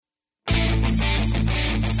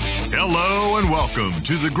Hello and welcome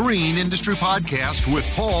to the Green Industry Podcast with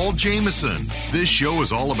Paul Jameson. This show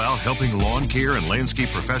is all about helping lawn care and landscape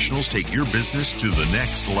professionals take your business to the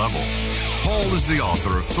next level. Paul is the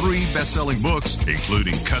author of 3 best-selling books,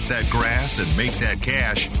 including Cut That Grass and Make That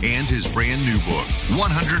Cash, and his brand new book,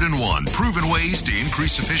 101 Proven Ways to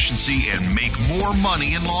Increase Efficiency and Make More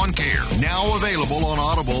Money in Lawn Care. Now available on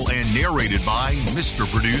Audible and narrated by Mr.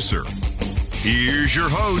 Producer. Here's your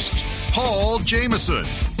host, Paul Jameson.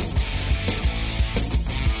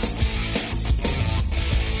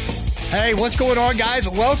 Hey, what's going on, guys?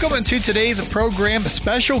 Welcome to today's program.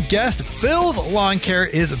 Special guest Phil's Lawn Care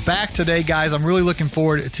is back today, guys. I'm really looking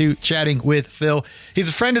forward to chatting with Phil. He's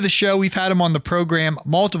a friend of the show. We've had him on the program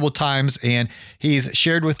multiple times, and he's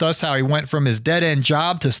shared with us how he went from his dead-end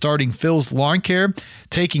job to starting Phil's Lawn Care,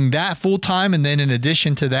 taking that full-time, and then in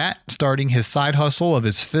addition to that, starting his side hustle of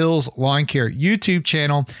his Phil's Lawn Care YouTube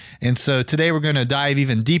channel. And so today we're going to dive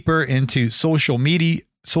even deeper into social media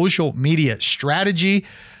strategy.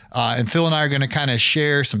 And Phil and I are going to kind of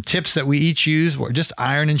share some tips that we each use. We're just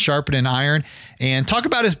iron and sharpen iron, and talk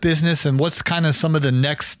about his business and what's kind of some of the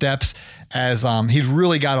next steps, as he's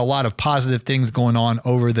really got a lot of positive things going on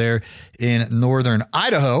over there in northern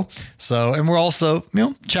Idaho. So, and we're also,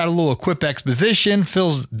 chat a little Equip Exposition,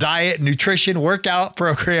 Phil's diet, nutrition, workout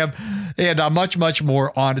program, and much, much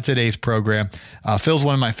more on today's program. Phil's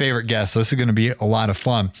one of my favorite guests, so this is going to be a lot of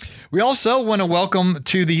fun. We also want to welcome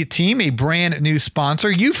to the team a brand new sponsor.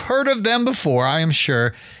 You've heard of them before, I am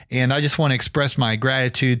sure, and I just want to express my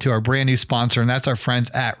gratitude to our brand new sponsor, and that's our friends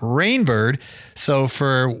at Rainbird. So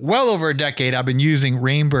for well over a decade, I've been using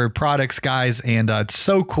Rainbird products, guys, and it's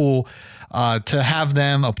so cool to have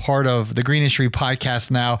them a part of the Green Industry Podcast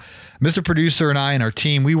now. Mr. Producer and I and our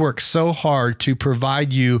team, we work so hard to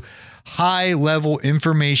provide you high-level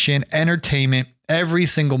information, entertainment every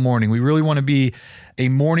single morning. We really want to be a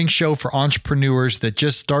morning show for entrepreneurs that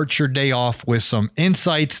just starts your day off with some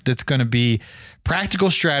insights that's going to be practical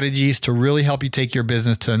strategies to really help you take your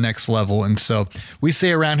business to the next level. And so we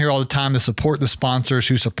say around here all the time to support the sponsors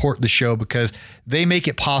who support the show, because they make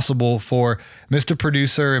it possible for Mr.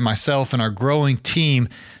 Producer and myself and our growing team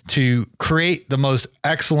to create the most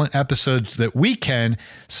excellent episodes that we can,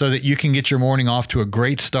 so that you can get your morning off to a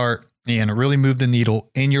great start and really move the needle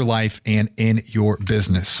in your life and in your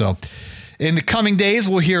business. So in the coming days,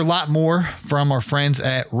 we'll hear a lot more from our friends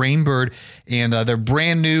at Rainbird and their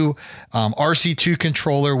brand new RC2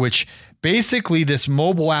 controller, which basically this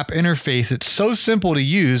mobile app interface, it's so simple to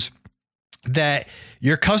use that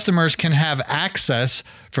your customers can have access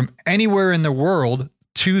from anywhere in the world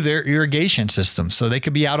to their irrigation system. So they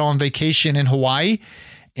could be out on vacation in Hawaii,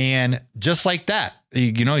 and just like that,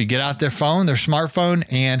 you get out their phone, their smartphone,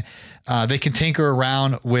 and they can tinker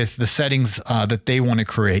around with the settings that they want to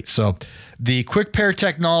create. So the Quick Pair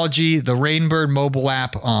technology, the Rainbird mobile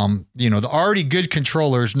app, the already good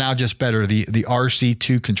controllers, now just better, the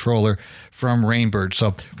RC2 controller from Rainbird.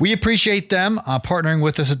 So we appreciate them partnering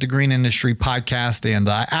with us at the Green Industry Podcast. And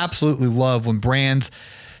I absolutely love when brands,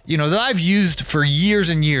 that I've used for years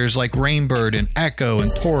and years, like Rainbird and Echo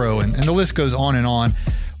and Toro, and the list goes on and on.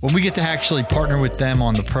 When we get to actually partner with them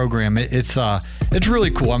on the program, it's really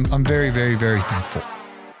cool. I'm very, very, very thankful.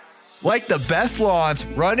 Like the best lawns,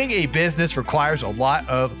 running a business requires a lot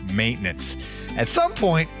of maintenance. At some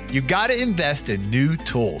point, you got to invest in new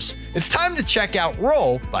tools. It's time to check out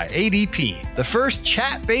Roll by ADP, the first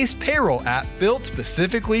chat-based payroll app built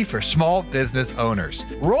specifically for small business owners.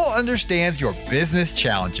 Roll understands your business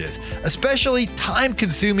challenges, especially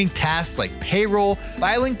time-consuming tasks like payroll,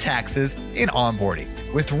 filing taxes, and onboarding.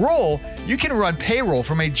 With Roll, you can run payroll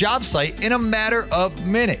from a job site in a matter of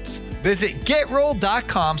minutes. Visit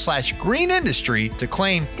GetRoll.com/greenindustry to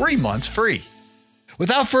claim 3 months free.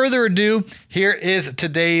 Without further ado, here is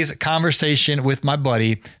today's conversation with my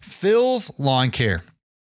buddy, Phil's Lawn Care.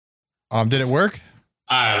 Did it work?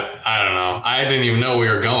 I don't know. I didn't even know we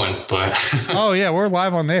were going, but oh yeah, we're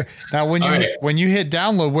live on there. Now when you hit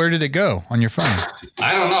download, where did it go on your phone?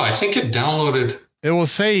 I don't know. I think it downloaded. It will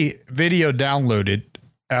say video downloaded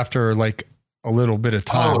after like a little bit of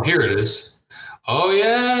time. Oh, here it is. Oh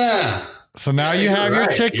yeah. So now you have your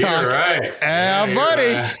TikTok. You're right. Yeah,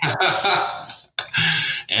 buddy. Right.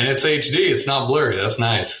 And it's HD. It's not blurry. That's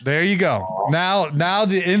nice. There you go. Now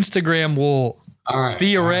the Instagram will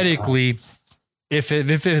theoretically, if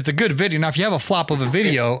it's a good video. Now, if you have a flop of a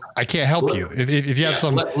video, I can't help you. If you have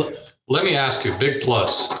some. Let me ask you, big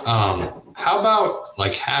plus. How about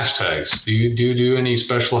like hashtags? Do you do any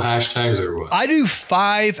special hashtags or what? I do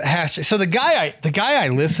 5 hashtags. So the guy I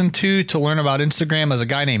listen to learn about Instagram is a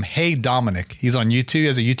guy named Hey Dominic. He's on YouTube. He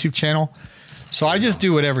has a YouTube channel. So I just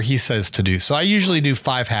do whatever he says to do. So I usually do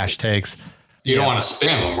 5 hashtags. You don't want to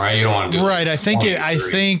spam them, right? You don't want to do right. I think,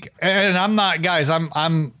 and I'm not, guys.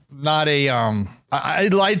 I'm not a.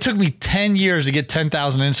 It took me 10 years to get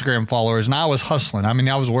 10,000 Instagram followers, and I was hustling. I mean,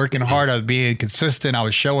 I was working hard. I was being consistent. I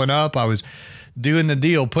was showing up. I was doing the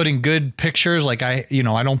deal, putting good pictures. Like I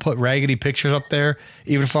don't put raggedy pictures up there,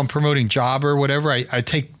 even if I'm promoting job or whatever. I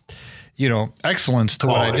take, excellence to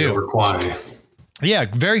quality what I do. Over quantity. Yeah,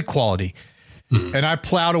 very quality. Mm-hmm. And I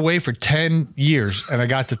plowed away for 10 years, and I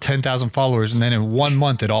got to 10,000 followers, and then in 1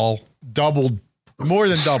 month, it all doubled, more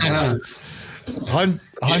than doubled.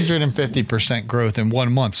 150% growth in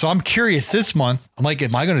 1 month. So I'm curious this month. I'm like,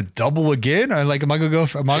 am I going to double again? Or like, am I going to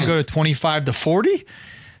go to 25 to 40?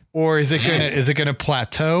 Or is it going to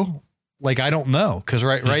plateau? Like, I don't know. Cause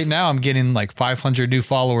right now I'm getting like 500 new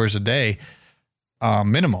followers a day,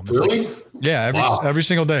 minimum. It's really? Like, yeah. Every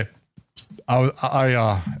single day.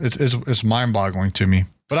 It's mind boggling to me,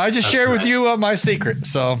 but I just shared with you my secret.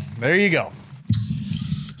 So there you go.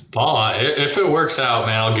 Paul, if it works out,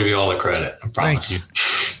 man, I'll give you all the credit. I promise.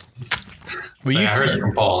 Thank you. I heard it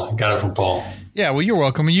from Paul. I got it from Paul. Yeah, well, you're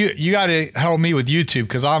welcome. You got to help me with YouTube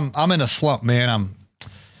because I'm in a slump, man.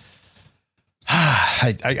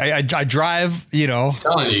 I drive. I'm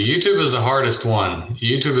telling you, YouTube is the hardest one.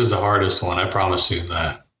 I promise you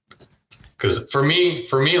that. Because for me,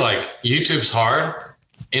 like YouTube's hard.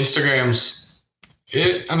 Instagram's.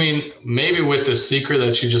 Maybe with the secret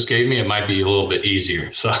that you just gave me, it might be a little bit easier.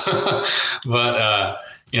 So, but,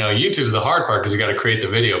 YouTube's the hard part because you got to create the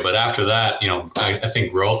video. But after that, I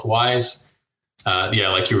think growth wise,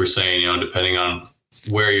 like you were saying, depending on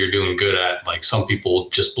where you're doing good at, like some people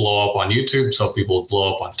just blow up on YouTube, some people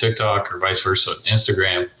blow up on TikTok or vice versa,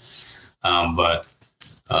 Instagram. But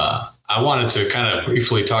I wanted to kind of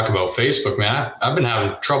briefly talk about Facebook, man. I've been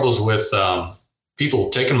having troubles with, people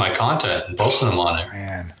taking my content and posting them on there.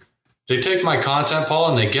 Man, they take my content, Paul,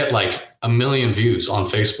 and they get like 1 million views on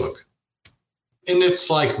Facebook. And it's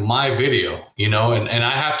like my video, and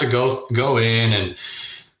I have to go in and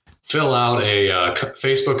fill out a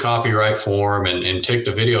Facebook copyright form and take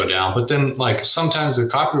the video down. But then like sometimes the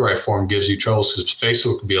copyright form gives you troubles because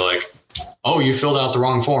Facebook can be like, oh, you filled out the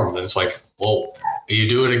wrong form. And it's like, well, you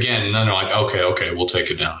do it again. And then they're like, okay, we'll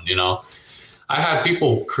take it down, I had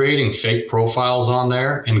people creating fake profiles on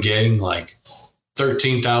there and getting like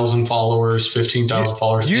 13,000 followers, 15,000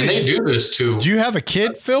 followers. And they do this too. Do you have a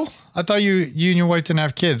kid, Phil? I thought you and your wife didn't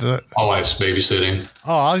have kids. My wife's babysitting.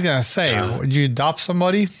 Oh, I was going to say, would you adopt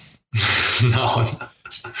somebody? No.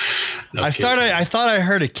 I thought I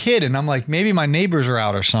heard a kid and I'm like, maybe my neighbors are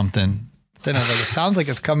out or something. Then I was like, it sounds like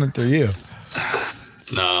it's coming through you.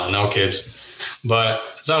 No kids. But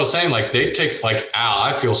as I was saying, like they take like Al,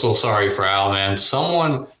 I feel so sorry for Al, man.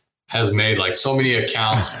 Someone has made like so many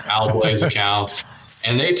accounts, Al Blades accounts,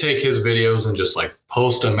 and they take his videos and just like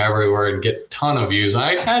post them everywhere and get a ton of views. And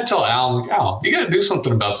I had to tell Al, I'm like, Al, you got to do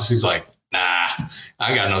something about this. He's like, nah,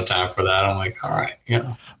 I got no time for that. I'm like, all right,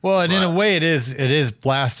 Well, and in a way it is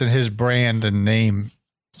blasting his brand and name.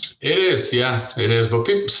 It is. Yeah, it is. But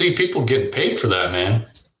people getting paid for that, man.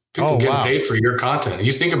 People getting paid for your content.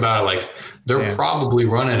 You think about it, like they're probably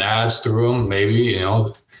running ads through them, maybe,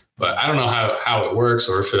 but I don't know how it works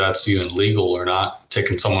or if that's even legal or not,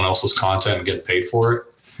 taking someone else's content and getting paid for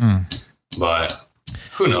it. But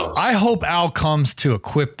who knows? I hope Al comes to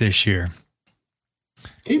Equip this year.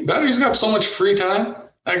 He better. He's got so much free time.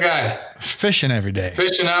 That guy. Fishing every day.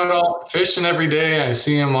 Fishing every day. I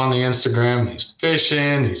see him on the Instagram. He's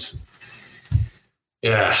fishing.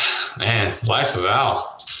 Man, life of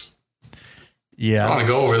Al. Yeah, I want to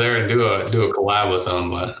go over there and do a collab with them,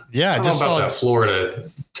 but I don't know about that Florida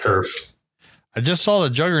turf. I just saw the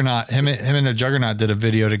Juggernaut. Him and the Juggernaut did a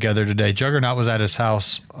video together today. Juggernaut was at his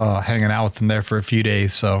house, hanging out with him there for a few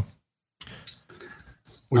days. So,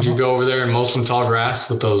 would you go over there and mow some tall grass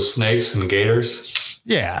with those snakes and gators?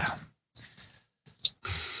 Yeah.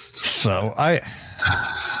 So I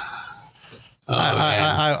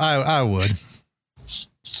would.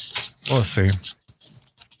 We'll see.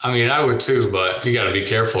 I mean, I would too, but you got to be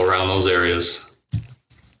careful around those areas.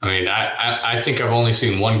 I mean, I think I've only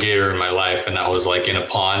seen one gator in my life, and that was like in a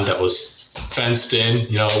pond that was fenced in.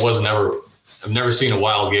 It wasn't ever. I've never seen a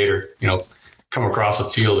wild gator, come across a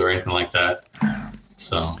field or anything like that.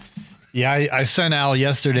 So, yeah, I sent Al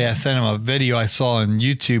yesterday. I sent him a video I saw on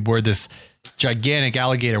YouTube where this gigantic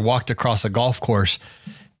alligator walked across a golf course,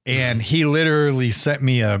 and he literally sent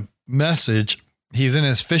me a message. He's in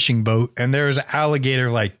his fishing boat, and there's an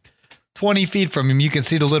alligator like 20 feet from him. You can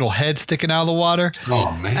see the little head sticking out of the water.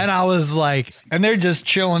 Oh, man. And I was like, and they're just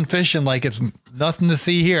chilling, fishing like it's nothing to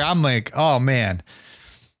see here. I'm like, oh, man.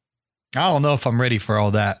 I don't know if I'm ready for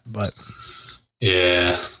all that, but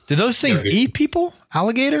Yeah. do those things eat people?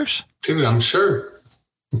 Alligators? Dude, I'm sure.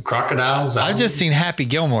 Crocodiles. I've just seen Happy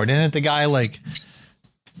Gilmore. Didn't the guy like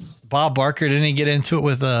Bob Barker, didn't he get into it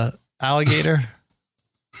with a alligator?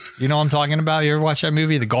 You know what I'm talking about? You ever watch that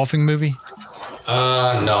movie, the golfing movie?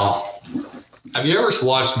 No. Have you ever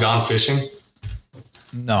watched Gone Fishing?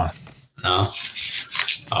 No. No.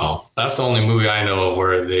 Oh, that's the only movie I know of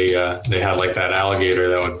where they had like that alligator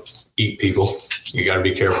that would eat people. You got to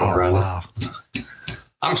be careful around Wow. it.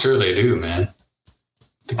 I'm sure they do, man.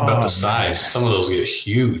 Think about the size. Some of those get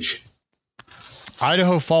huge.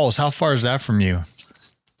 Idaho Falls, how far is that from you?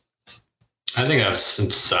 I think that's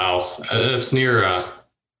in south. It's near.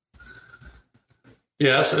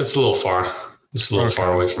 Yeah, it's a little far. It's a little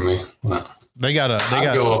far away from me. Well, They got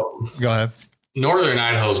go ahead. Northern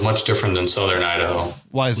Idaho is much different than Southern Idaho.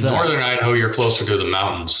 Why is that? Northern Idaho, you're closer to the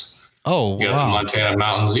mountains. Oh, You got the Montana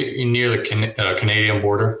mountains. You're near the Canadian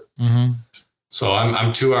border. Mm-hmm. So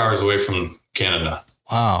I'm 2 hours away from Canada.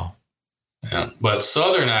 Wow. Yeah, but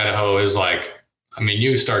Southern Idaho is like, I mean,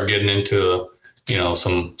 you start getting into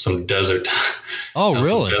some desert. Oh,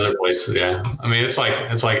 really? Some desert places. Yeah. I mean, it's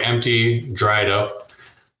like empty, dried up.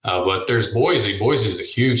 But there's Boise. Boise's a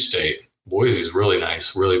huge state. Boise's really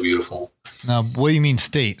nice, really beautiful. Now, what do you mean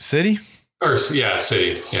state? City? Or yeah,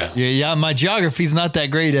 city. Yeah. Yeah. My geography's not that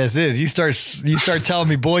great as is. You start telling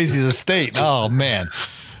me Boise's a state. Oh man,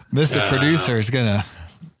 Mr. Producer is gonna.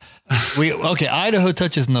 Idaho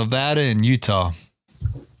touches Nevada and Utah.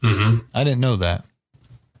 Mm-hmm. I didn't know that.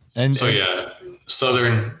 And so yeah,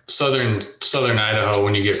 southern Idaho.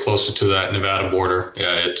 When you get closer to that Nevada border,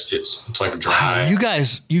 yeah, it's like dry. Wow,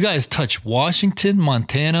 you guys touch Washington,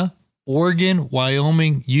 Montana, Oregon,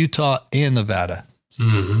 Wyoming, Utah, and Nevada.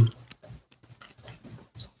 Mm-hmm.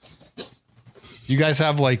 You guys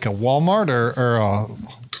have like a Walmart or a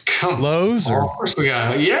Lowe's? Or? Of course we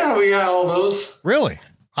got all those. Really?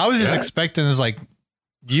 I was just expecting it's like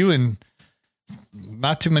you and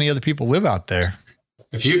not too many other people live out there.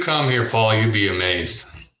 If you come here, Paul, you'd be amazed.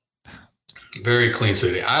 Very clean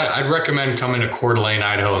city. I'd recommend coming to Coeur d'Alene,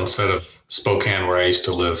 Idaho instead of Spokane, where I used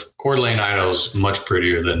to live. Coeur d'Alene, Idaho is much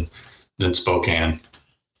prettier than Spokane.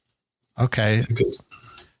 Okay.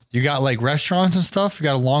 You got like restaurants and stuff? You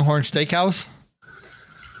got a Longhorn Steakhouse?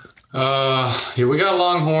 Yeah, we got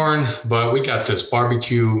Longhorn, but we got this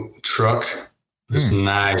barbecue truck, this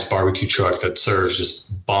nice barbecue truck that serves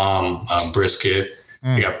just bomb brisket.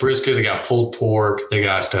 They got brisket, they got pulled pork, they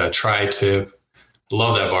got tri-tip.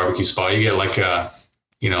 Love that barbecue spot. You get like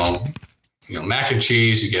mac and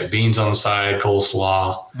cheese, you get beans on the side,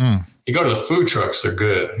 coleslaw. You go to the food trucks, they're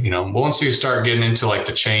good. But once you start getting into like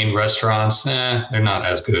the chain restaurants, they're not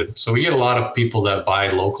as good. So we get a lot of people that buy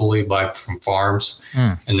locally, buy from farms,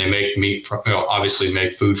 and they make meat from, obviously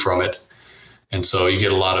make food from it. And so you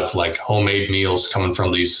get a lot of like homemade meals coming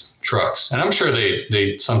from these trucks. And I'm sure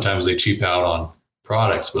they sometimes they cheap out on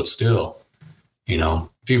products, but still,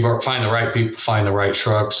 if you find the right people, find the right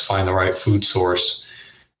trucks, find the right food source,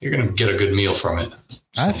 you're going to get a good meal from it.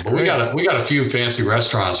 That's great. We got a few fancy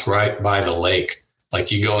restaurants right by the lake. Like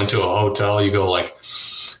you go into a hotel, you go like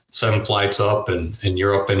 7 flights up and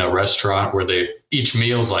you're up in a restaurant where each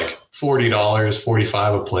meal's like $40,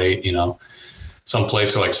 $45 a plate, Some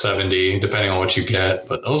plates are like 70, depending on what you get.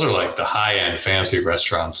 But those are like the high-end fancy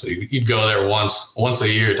restaurants. So you'd go there once a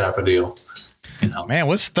year type of deal. Man,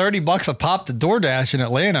 what's $30 a pop to DoorDash in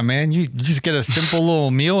Atlanta, man? You just get a simple little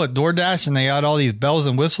meal at DoorDash and they got all these bells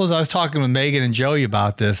and whistles. I was talking with Megan and Joey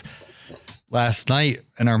about this last night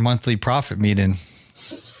in our monthly profit meeting.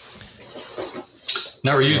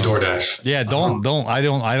 Never used DoorDash. Yeah,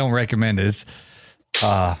 I don't recommend it. It's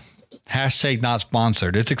hashtag not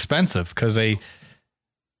sponsored. It's expensive because they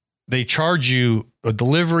charge you a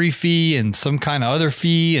delivery fee and some kind of other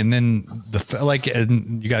fee, and then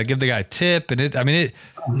and you got to give the guy a tip, and it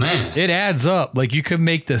adds up. Like you could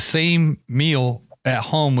make the same meal at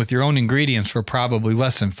home with your own ingredients for probably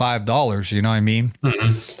less than $5. You know what I mean?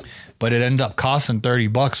 Mm-hmm. But it ends up costing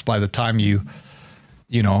 $30 by the time you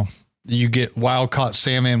get wild caught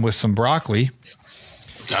salmon with some broccoli.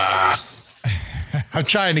 I'm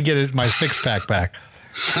trying to get my 6-pack back.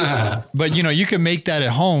 But you can make that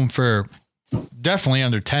at home for definitely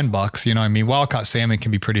under $10. You know what I mean? Wild caught salmon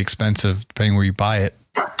can be pretty expensive depending where you buy it.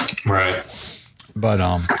 Right. But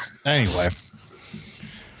anyway.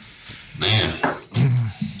 Man.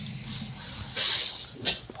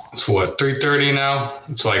 It's what, 3:30 now?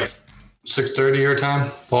 It's like 6:30 your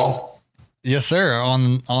time, Paul? Yes, sir.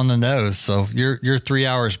 On the nose. So you're 3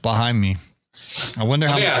 hours behind me. I wonder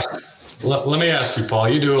how. Let me ask you, Paul.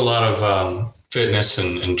 You do a lot of fitness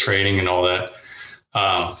and training and all that.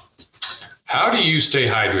 How do you stay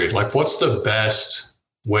hydrated? Like, what's the best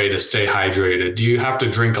way to stay hydrated? Do you have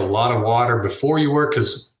to drink a lot of water before you work?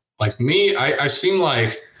 Because like me, I seem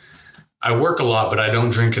like I work a lot, but I don't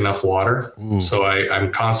drink enough water. Ooh. So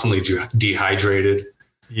I'm constantly dehydrated.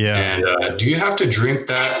 Yeah. And do you have to drink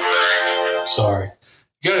that? Sorry.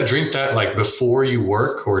 You got to drink that like before you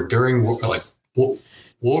work or during work? Like, what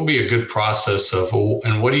would be a good process of,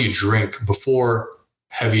 and what do you drink before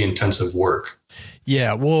heavy intensive work?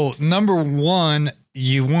 Yeah. Well, number one,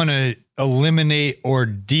 you want to eliminate or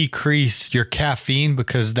decrease your caffeine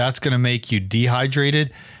because that's going to make you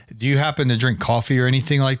dehydrated. Do you happen to drink coffee or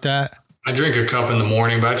anything like that? I drink a cup in the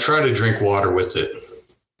morning, but I try to drink water with it.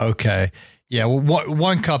 Okay. Yeah. Well,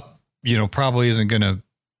 one cup, probably isn't going to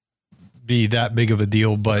be that big of a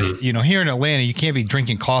deal, but here in Atlanta, you can't be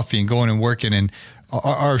drinking coffee and going and working, and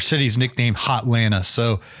our city's nicknamed Hotlanta.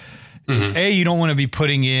 So you don't want to be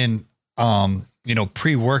putting in,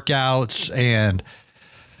 pre-workouts and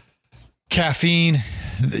caffeine,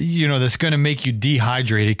 that's going to make you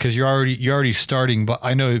dehydrated because you're already starting. But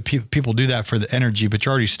I know people do that for the energy, but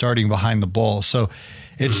you're already starting behind the ball. So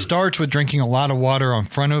it starts with drinking a lot of water on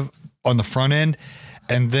the front end.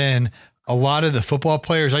 And then a lot of the football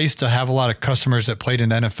players, I used to have a lot of customers that played in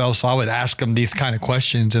the NFL. So I would ask them these kind of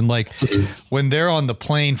questions. And like when they're on the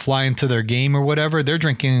plane flying to their game or whatever, they're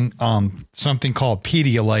drinking something called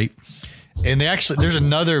Pedialyte. And there's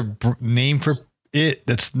another name for it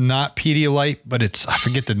that's not Pedialyte, but I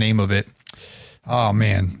forget the name of it. Oh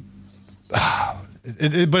man. But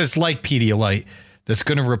it's like Pedialyte that's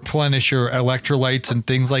going to replenish your electrolytes and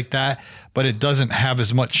things like that. But it doesn't have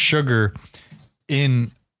as much sugar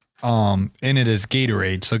in it as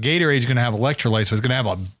Gatorade. So Gatorade is going to have electrolytes, but it's going to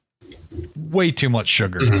have way too much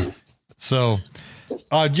sugar. So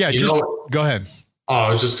go ahead. Oh, I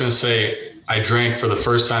was just going to say, I drank for the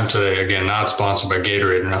first time today, again, not sponsored by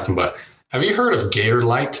Gatorade or nothing, but have you heard of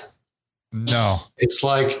Gatorlyte? No. It's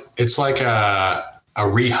like a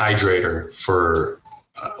rehydrator for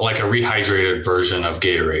like a rehydrated version of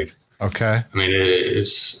Gatorade. Okay. I mean,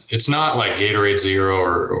 it's not like Gatorade Zero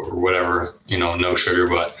or whatever, no sugar,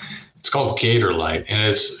 but it's called Gatorlyte. And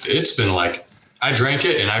it's been like, I drank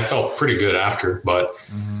it and I felt pretty good after, but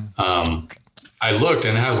I looked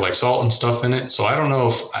and it has like salt and stuff in it. So I don't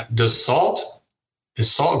know is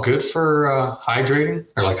salt good for hydrating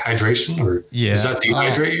or like hydration, or does that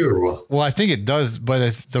dehydrate you or what? Well, I think it does, but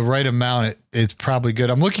at the right amount, it's probably good.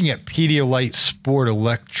 I'm looking at Pedialyte Sport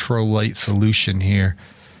Electrolyte Solution here.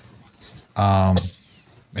 Man,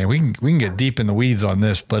 we can get deep in the weeds on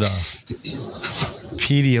this, but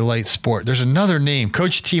Pedialyte Sport. There's another name.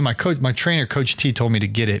 Coach T, my trainer, Coach T, told me to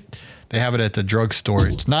get it. They have it at the drugstore.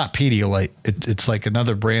 It's not Pedialyte. It's like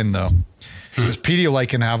another brand though. Because Pedialyte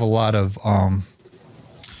can have a lot of.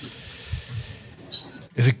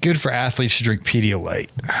 Is it good for athletes to drink Pedialyte?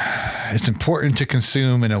 It's important to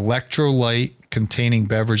consume an electrolyte containing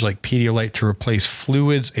beverage like Pedialyte to replace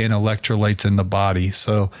fluids and electrolytes in the body.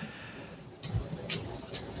 So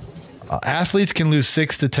athletes can lose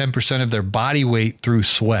 6 to 10% of their body weight through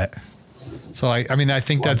sweat. So I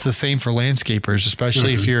think that's the same for landscapers,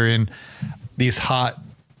 especially if you're in these hot,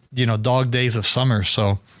 dog days of summer.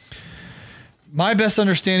 So my best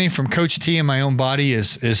understanding from Coach T and my own body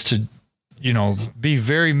is to, be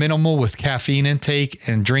very minimal with caffeine intake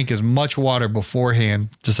and drink as much water beforehand,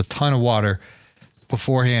 just a ton of water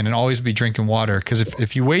beforehand, and always be drinking water. Because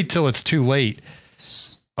if you wait till it's too late,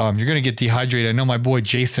 you're going to get dehydrated. I know my boy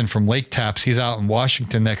Jason from Lake Taps, he's out in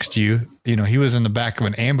Washington next to you. He was in the back of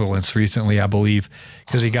an ambulance recently, I believe,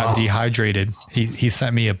 because he got dehydrated. He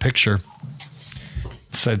sent me a picture.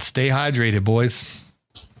 Said, "Stay hydrated, boys."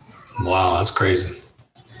 Wow, that's crazy.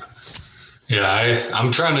 Yeah,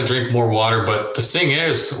 I'm trying to drink more water, but the thing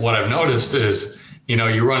is, what I've noticed is,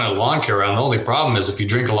 you run a lawn care around. The only problem is if you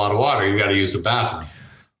drink a lot of water, you got to use the bathroom.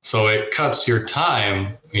 So it cuts your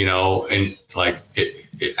time, and like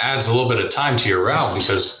it adds a little bit of time to your route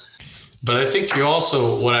but I think you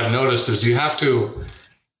also, what I've noticed is you have to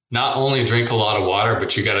not only drink a lot of water,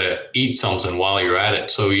 but you got to eat something while you're at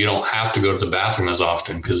it. So you don't have to go to the bathroom as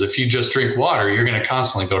often. Because if you just drink water, you're going to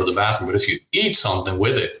constantly go to the bathroom. But if you eat something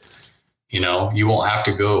with it, you won't have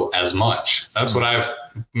to go as much. That's what I've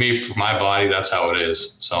made for my body. That's how it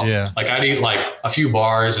is. So like I'd eat like a few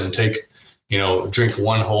bars and take, drink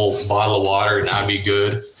one whole bottle of water and I'd be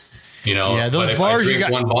good. Yeah, those bars you got.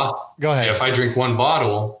 Go ahead. If I drink one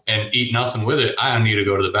bottle and eat nothing with it, I don't need to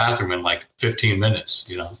go to the bathroom in like 15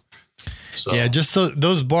 minutes, So yeah, just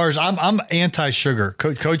those bars. I'm anti-sugar.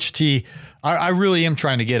 Coach T, I really am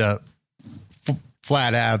trying to get a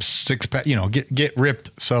flat abs, six pack, get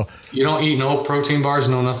ripped. So you don't eat no protein bars,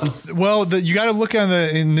 no nothing. Well, you got to look in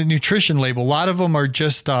the nutrition label. A lot of them are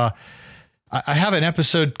just. I have an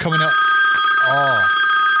episode coming up. Oh,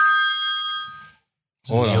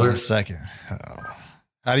 hold on a second.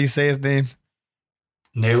 How do you say his name?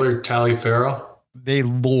 Naylor Taliaferro.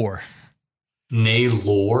 Naylor.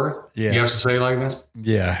 Naylor? Yeah. You have to say it like that?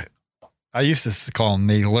 Yeah. I used to call him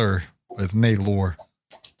Naylor, but it's Naylor.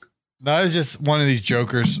 No, it's just one of these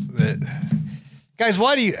jokers that guys,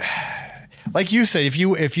 why do you like you said,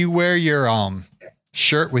 if you wear your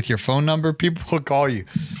shirt with your phone number, people will call you.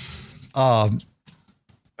 I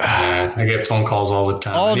get phone calls all the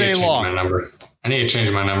time. All day long. I need to change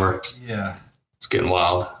my number. Yeah. It's getting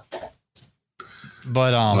wild.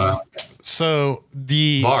 But so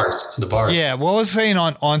the bars. Yeah, well, I was saying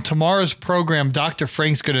on tomorrow's program, Dr.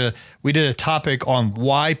 Frank's we did a topic on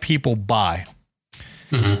why people buy.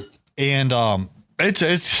 Mm-hmm. And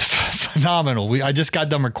it's phenomenal. I just got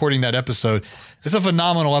done recording that episode. It's a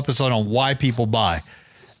phenomenal episode on why people buy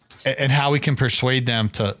and how we can persuade them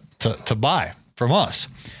to buy from us.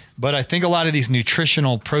 But I think a lot of these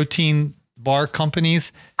nutritional protein bar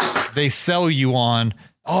companies, they sell you on,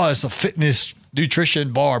 it's a fitness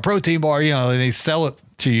nutrition bar, protein bar, and they sell it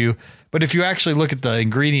to you. But if you actually look at the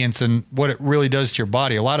ingredients and what it really does to your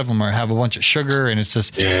body, a lot of them have a bunch of sugar, and it's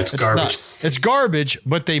just it's garbage. It's garbage,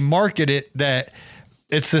 but they market it that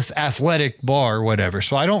it's this athletic bar or whatever.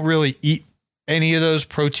 So I don't really eat any of those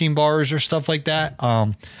protein bars or stuff like that.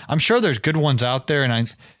 I'm sure there's good ones out there,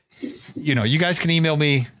 and you guys can email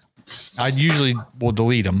me. I usually will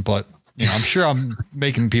delete them, but I'm sure I'm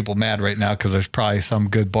making people mad right now because there's probably some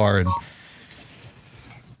good bar and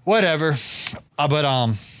whatever. But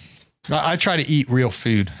I try to eat real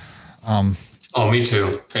food. Me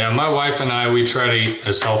too. Yeah, my wife and I, we try to eat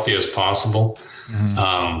as healthy as possible.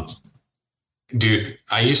 Mm-hmm. Dude,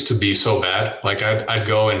 I used to be so bad. Like I'd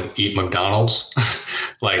go and eat McDonald's.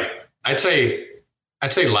 Like I'd say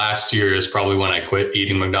last year is probably when I quit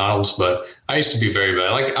eating McDonald's, but I used to be very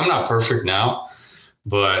bad. Like I'm not perfect now,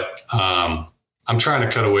 but I'm trying to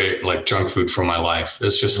cut away like junk food from my life.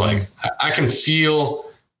 It's just like I can feel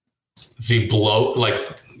the bloat, like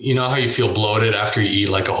how you feel bloated after you eat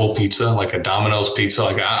like a whole pizza, like a Domino's pizza.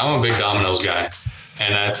 Like I'm a big Domino's guy,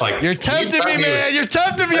 and it's like you're tempting me, man. You're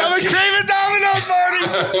tempting me. I'm a craving Domino's, Marty.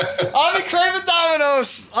 I'm a craving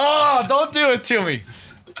Domino's. Oh, don't do it to me.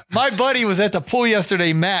 My buddy was at the pool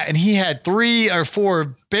yesterday, Matt, and he had 3 or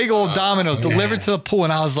 4 big old Domino's delivered to the pool,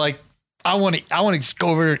 and I was like, I want to just go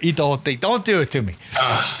over there and eat the whole thing. Don't do it to me.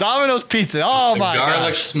 Domino's pizza. Oh my god.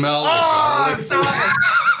 Garlic smell. Garlic.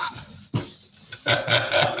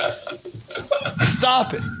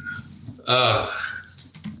 Stop it.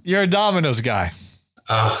 You're a Domino's guy.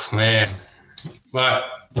 Oh man. But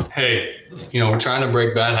hey, we're trying to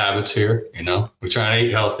break bad habits here. We're trying to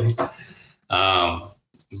eat healthy.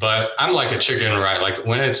 But I'm like a chicken rice. Like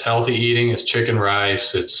when it's healthy eating, it's chicken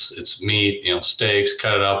rice, it's meat, steaks,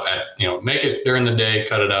 cut it up make it during the day,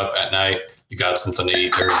 cut it up at night. You got something to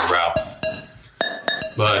eat during the route.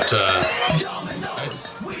 But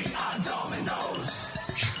Domino's, we are Domino's.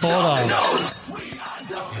 Hold on. Domino's, we are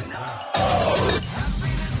Domino's.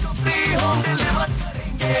 Happiness complete, home delivered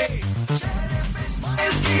करेंगे. चेहरे पे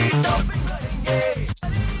smile सी topping करेंगे.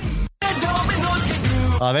 Domino's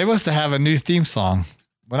can do. They must have a new theme song.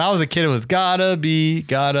 When I was a kid, it was gotta be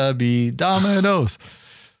Domino's.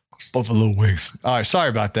 Buffalo wings. All right, sorry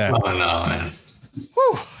about that. Oh no, man.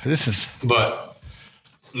 Whew, But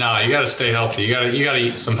no, you got to stay healthy. You got to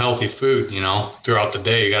eat some healthy food. Throughout the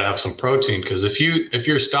day, you got to have some protein because if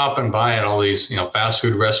you're stopping by at all these fast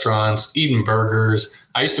food restaurants, eating burgers.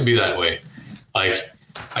 I used to be that way. Like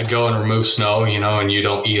I'd go and remove snow, and you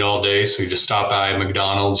don't eat all day, so you just stop by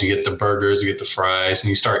McDonald's. You get the burgers, you get the fries, and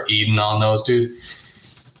you start eating on those, dude.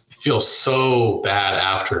 Feels so bad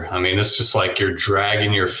after. I mean, it's just like you're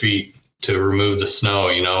dragging your feet to remove the snow,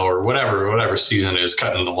 or whatever season it is,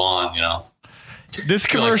 cutting the lawn, This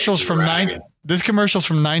commercial's from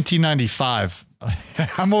 1995.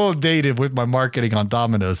 I'm a little dated with my marketing on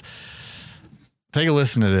Domino's. Take a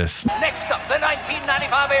listen to this. Next up, the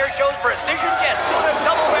 1995 air show's Precision Jet with a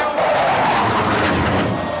double barrel.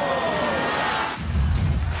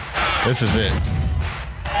 This is it.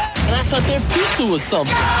 And I thought their pizza was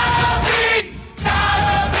something.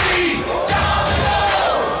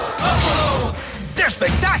 They're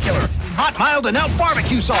spectacular. Hot, mild, and out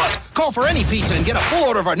barbecue sauce. Call for any pizza and get a full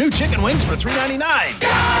order of our new chicken wings for $3.99.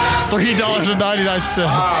 $3.99.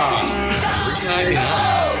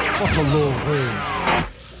 $3.99. Buffalo wings.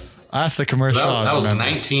 That's the commercial. That was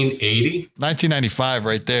 1980? 1995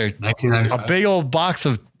 right there. 1995. A big old box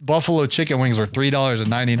of buffalo chicken wings were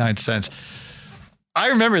 $3.99. I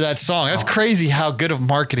remember that song. That's crazy how good of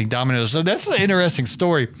marketing Domino's. So that's an interesting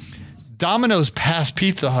story. Domino's passed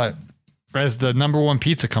Pizza Hut as the number one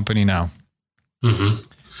pizza company now. Mm-hmm.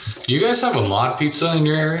 Do you guys have a mod pizza in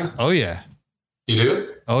your area? Oh, yeah. You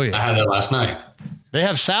do? Oh, yeah. I had that last night. They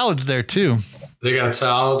have salads there, too. They got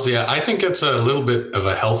salads. Yeah, I think it's a little bit of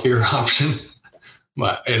a healthier option,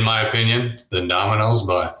 in my opinion, than Domino's,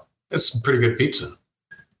 but it's pretty good pizza.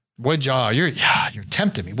 You're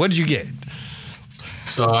tempting me. What did you get?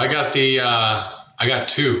 So I got I got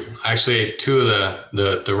two. I actually ate two of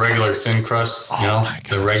the regular thin crust,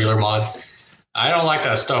 the regular mod. I don't like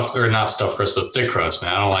that stuff, or not stuffed crust, the thick crust,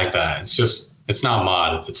 man. I don't like that. It's not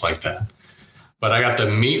mod if it's like that. But I got the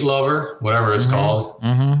meat lover, whatever it's called.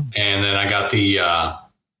 Mm-hmm. And then I got the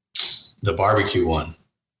barbecue one.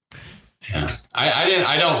 Yeah.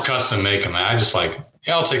 I don't custom make them. I just like,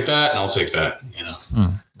 yeah, I'll take that and I'll take that,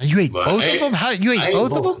 You ate both of them? How you ate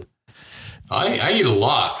both of them? I eat a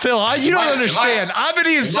lot. Phil, you don't understand. I've been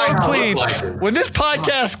eating so clean. When this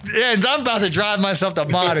podcast ends, I'm about to drive myself to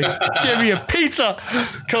Mod and give me a pizza,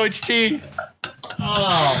 Coach T.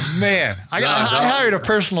 Oh, man. I hired a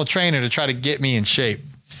personal trainer to try to get me in shape,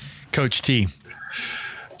 Coach T.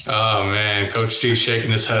 Oh, man. Coach T's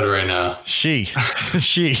shaking his head right now. She. Oh,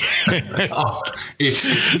 she.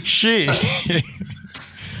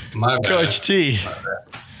 My bad. Coach T.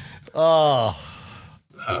 Oh.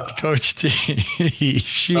 Coach T.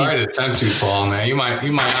 Sorry to tempt you, Paul, man. You might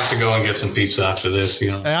have to go and get some pizza after this,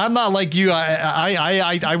 And I'm not like you.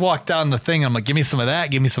 I walk down the thing. I'm like, give me some of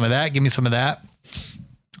that. Give me some of that. Give me some of that.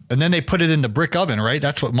 And then they put it in the brick oven, right?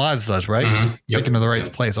 That's what Mods does, right? Mm-hmm. Yep. Taking to the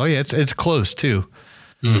right place. Oh yeah, it's close too.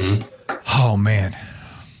 Mm-hmm. Oh man.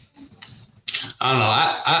 I don't know.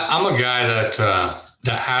 I'm a guy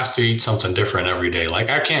that has to eat something different every day. Like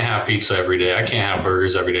I can't have pizza every day. I can't have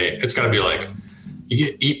burgers every day. It's got to be like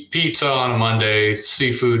you eat pizza on a Monday,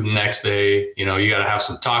 seafood the next day. You got to have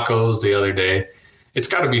some tacos the other day. It's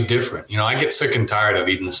got to be different. I get sick and tired of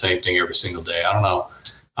eating the same thing every single day. I don't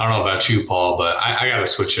know about you, Paul, but I got to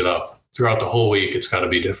switch it up throughout the whole week. It's got to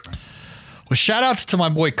be different. Well, shout outs to my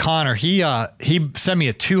boy Connor. He sent me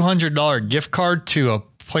a $200 gift card to a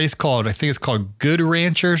place called, I think it's called Good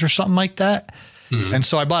Ranchers or something like that. Mm-hmm. And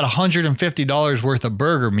so I bought $150 worth of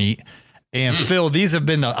burger meat. And Phil, these have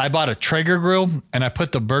been I bought a Traeger grill and I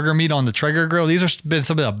put the burger meat on the Traeger grill. These have been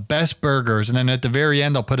some of the best burgers. And then at the very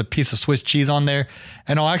end, I'll put a piece of Swiss cheese on there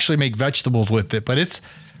and I'll actually make vegetables with it. But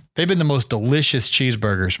they've been the most delicious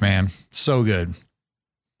cheeseburgers, man. So good.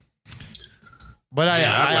 But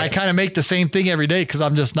I kind of make the same thing every day because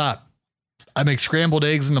I'm just not. I make scrambled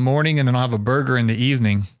eggs in the morning and then I'll have a burger in the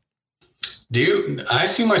evening. I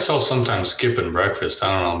see myself sometimes skipping breakfast.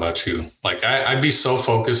 I don't know about you. Like I'd be so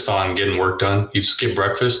focused on getting work done. You'd skip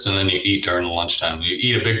breakfast and then you eat during lunchtime. You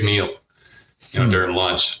eat a big meal, during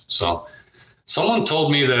lunch. So someone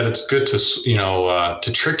told me that it's good to,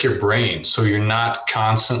 to trick your brain. So you're not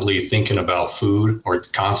constantly thinking about food or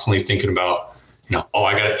constantly thinking about,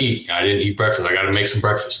 I got to eat. I didn't eat breakfast. I got to make some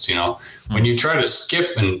breakfast. When you try to skip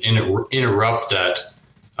and interrupt that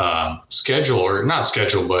schedule, or not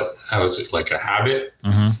schedule, but how is it, like a habit,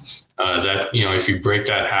 that, if you break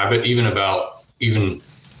that habit, even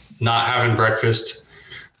not having breakfast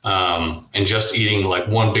and just eating like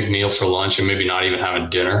one big meal for lunch and maybe not even having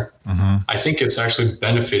dinner, I think it's actually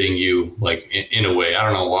benefiting you like in a way. I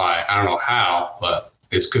don't know why. I don't know how, but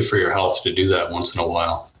it's good for your health to do that once in a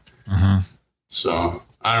while. So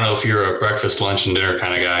I don't know if you're a breakfast, lunch, and dinner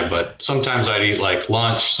kind of guy, but sometimes I'd eat like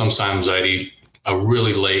lunch. Sometimes I'd eat a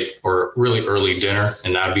really late or really early dinner,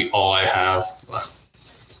 and that'd be all I have. But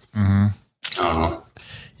I don't know.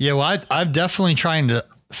 Yeah, well, I'm definitely trying to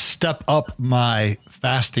step up my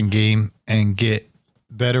fasting game and get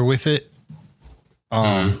better with it.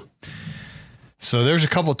 So there's a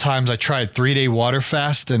couple of times I tried 3-day water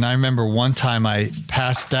fast, and I remember one time I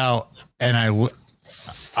passed out, and I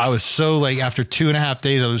was so like, after 2.5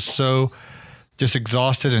 days, I was so just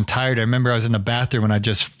exhausted and tired. I remember I was in the bathroom and I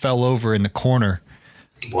just fell over in the corner.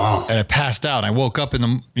 Wow. And I passed out. I woke up in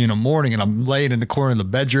the morning and I'm laying in the corner of the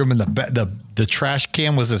bedroom and the trash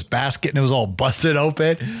can was this basket and it was all busted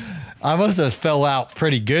open. I must have fell out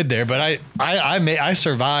pretty good there, but I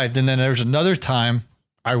survived. And then there was another time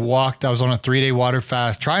I was on a 3-day water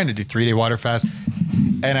fast, trying to do 3-day water fast.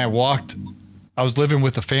 And I was living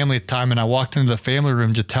with the family at the time and I walked into the family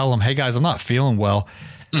room to tell them, hey guys, I'm not feeling well.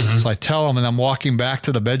 So I tell them and I'm walking back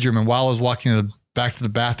to the bedroom. And while I was walking back to the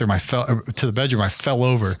bathroom, I fell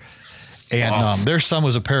over And their son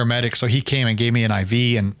was a paramedic, so he came and gave me an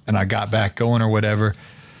IV, and I got back going or whatever.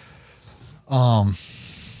 But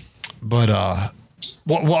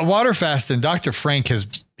water fasting, Dr. Frank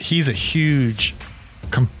he's a huge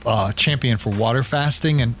champion for water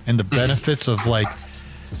fasting and the benefits of, like,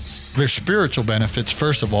 there's spiritual benefits,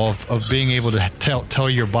 first of all, of being able to tell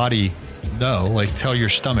your body no, like tell your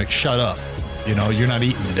stomach, shut up. You know, you're not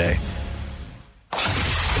eating today.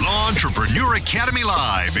 Entrepreneur Academy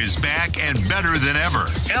Live is back and better than ever.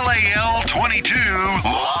 LAL 22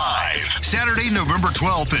 Live. Saturday, November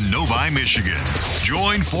 12th in Novi, Michigan.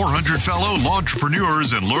 Join 400 fellow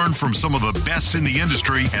entrepreneurs and learn from some of the best in the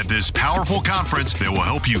industry at this powerful conference that will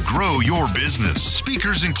help you grow your business.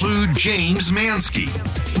 Speakers include James Mansky,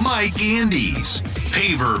 Mike Andes,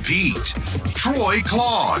 Paver Pete, Troy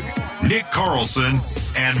Clogg, Nick Carlson,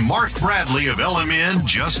 and Mark Bradley of LMN,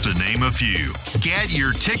 just to name a few. Get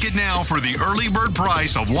your ticket now for the early bird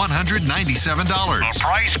price of $197. The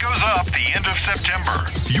price goes up the end of September.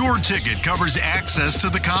 Your ticket covers access to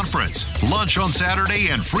the conference, lunch on Saturday,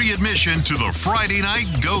 and free admission to the Friday night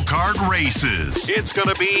go-kart races. It's going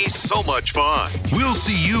to be so much fun. We'll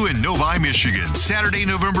see you in Novi, Michigan, Saturday,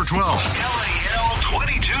 November 12th. LAL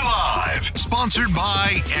 22 Live. Sponsored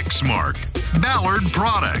by Exmark, Ballard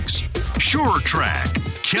Products, Sure Track,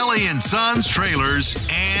 Kelly & Sons Trailers,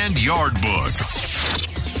 and Yardbook.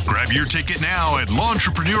 Grab your ticket now at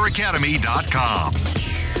l'entrepreneuracademy.com.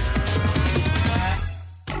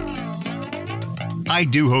 I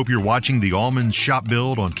do hope you're watching the Almonds Shop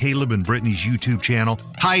Build on Caleb and Brittany's YouTube channel.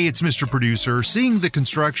 Hi, it's Mr. Producer. Seeing the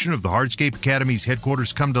construction of the Hardscape Academy's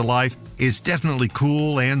headquarters come to life is definitely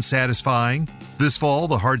cool and satisfying. This fall,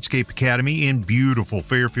 the Hardscape Academy in beautiful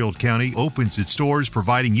Fairfield County opens its doors,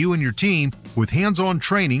 providing you and your team with hands-on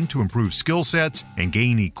training to improve skill sets and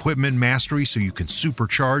gain equipment mastery so you can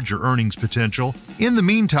supercharge your earnings potential. In the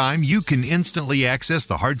meantime, you can instantly access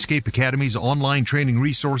the Hardscape Academy's online training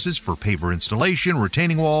resources for paver installation,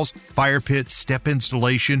 retaining walls, fire pits, step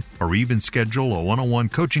installation, or even schedule a one-on-one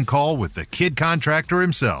coaching call with the kid contractor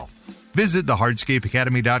himself. Visit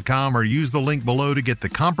thehardscapeacademy.com or use the link below to get the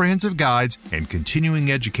comprehensive guides and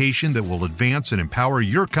continuing education that will advance and empower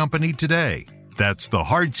your company today. That's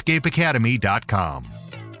thehardscapeacademy.com.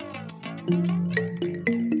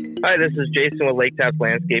 Hi, this is Jason with Lake Tap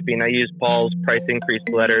Landscaping. I used Paul's price increase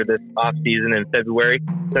letter this off-season in February,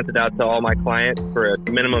 sent it out to all my clients for a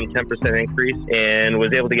minimum 10% increase, and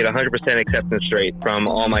was able to get 100% acceptance rate from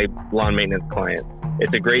all my lawn maintenance clients.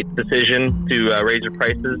 It's a great decision to raise your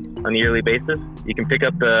prices on a yearly basis. You can pick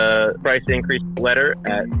up the price increase letter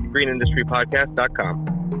at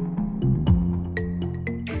greenindustrypodcast.com.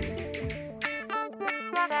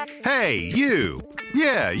 Hey, you.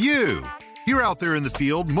 Yeah, you. You're out there in the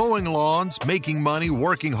field mowing lawns, making money,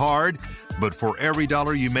 working hard, but for every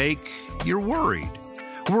dollar you make, you're worried.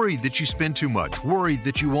 Worried that you spend too much, worried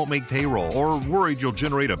that you won't make payroll, or worried you'll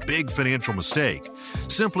generate a big financial mistake.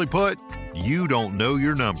 Simply put, you don't know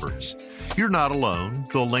your numbers. You're not alone.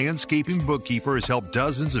 The Landscaping Bookkeeper has helped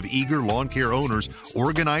dozens of eager lawn care owners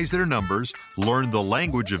organize their numbers, learn the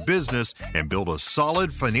language of business, and build a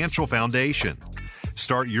solid financial foundation.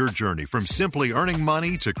 Start your journey from simply earning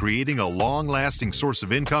money to creating a long-lasting source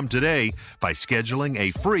of income today by scheduling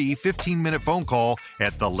a free 15-minute phone call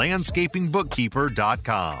at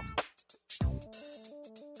thelandscapingbookkeeper.com.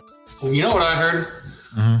 You know what I heard?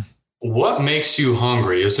 Mm-hmm. What makes you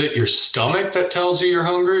hungry? Is it your stomach that tells you you're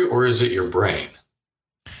hungry, or is it your brain?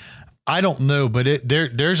 I don't know, but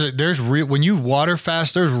there's real, when you water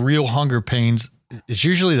fast, there's real hunger pains. It's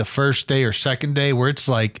usually the first day or second day where it's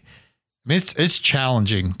like, it's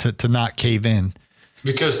challenging to not cave in.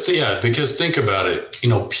 Because think about it. You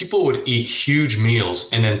know, people would eat huge meals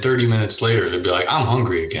and then 30 minutes later, they'd be like, I'm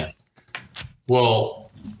hungry again.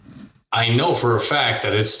 Well, I know for a fact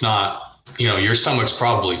that it's not, you know, your stomach's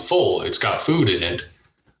probably full. It's got food in it.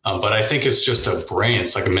 But I think it's just a brain.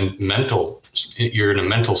 It's like a mental, you're in a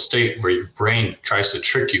mental state where your brain tries to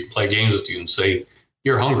trick you, play games with you and say,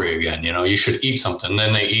 you're hungry again. You know, you should eat something. And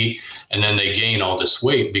then they eat and then they gain all this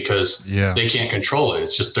weight because they can't control it.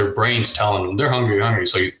 It's just their brain's telling them they're hungry.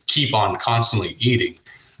 So you keep on constantly eating.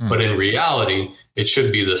 But in reality, it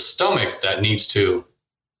should be the stomach that needs to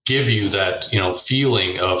give you that, you know,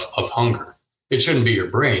 feeling of hunger. It shouldn't be your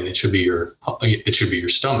brain. It should be your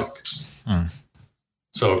stomach.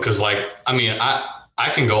 So, cause like, I mean, I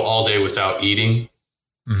can go all day without eating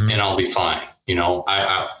and I'll be fine. You know,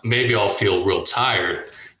 I maybe I'll feel real tired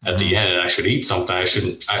at the end and I should eat something. I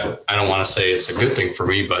don't want to say it's a good thing for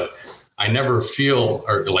me, but I never feel,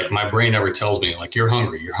 or like my brain never tells me like, you're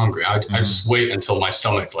hungry. I just wait until my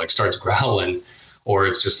stomach like starts growling, or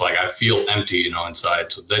it's just like, I feel empty, you know,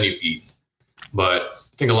 inside. So then you eat. But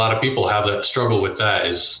I think a lot of people have that struggle with that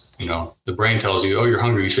is, you know, the brain tells you, oh, you're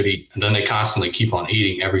hungry, you should eat. And then they constantly keep on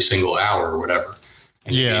eating every single hour or whatever.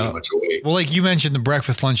 And you're gaining a bunch of weight. Well, like you mentioned the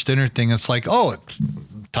breakfast, lunch, dinner thing. It's like, oh, it's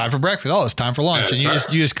time for breakfast. Oh, it's time for lunch. Yeah, and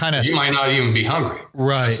you just kind of. You might not even be hungry.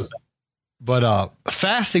 Right. But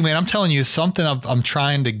fasting, man, I'm telling you, something I'm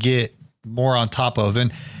trying to get more on top of.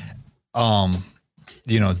 And,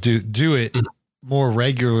 you know, do it more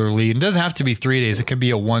regularly. It doesn't have to be 3 days. It could be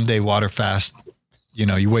a 1 day water fast. You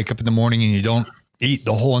know, you wake up in the morning and you don't eat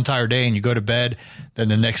the whole entire day and you go to bed. Then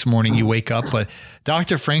the next morning you wake up. But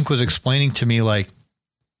Dr. Frank was explaining to me, like,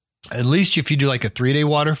 at least if you do like a 3 day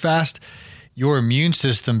water fast, your immune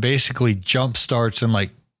system basically jump starts and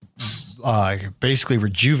like basically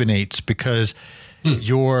rejuvenates because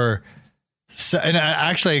and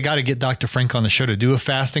I got to get Dr. Frank on the show to do a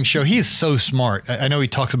fasting show. He's so smart. I know he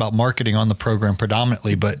talks about marketing on the program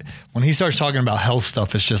predominantly, but when he starts talking about health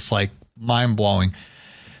stuff, it's just like mind blowing.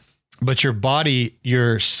 But your body,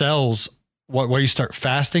 your cells, where you start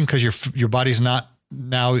fasting, because your body's not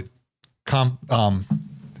now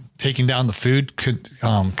taking down the food,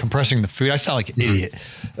 compressing the food. I sound like an idiot.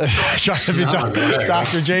 Trying to be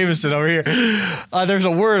Dr. Jameson over here. There's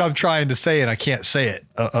a word I'm trying to say and I can't say it,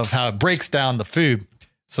 of how it breaks down the food.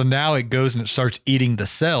 So now it goes and it starts eating the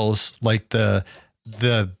cells, like the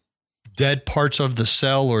dead parts of the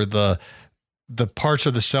cell or the parts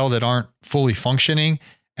of the cell that aren't fully functioning,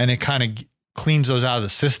 and it kind of cleans those out of the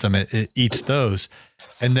system. It eats those.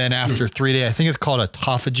 And then after 3 days, I think it's called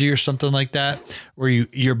autophagy or something like that, where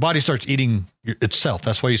your body starts eating itself.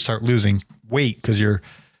 That's why you start losing weight, because you're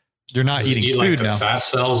not eating food like now. Fat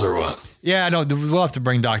cells or what? Yeah, no, we'll have to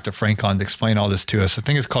bring Dr. Frank on to explain all this to us. I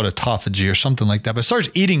think it's called autophagy or something like that. But it starts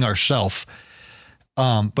eating ourself,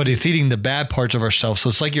 but it's eating the bad parts of ourselves. So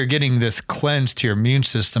it's like you're getting this cleanse to your immune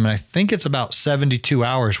system. And I think it's about 72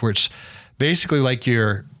 hours where it's basically like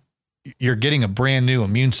you're getting a brand new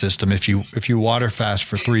immune system if you water fast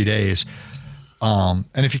for 3 days. And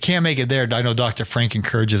if you can't make it there, I know Dr. Frank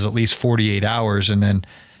encourages at least 48 hours. And then,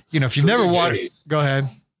 you know, if you've never watered, go ahead.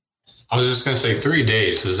 I was just going to say 3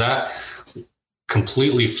 days. Is that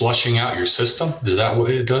completely flushing out your system? Is that what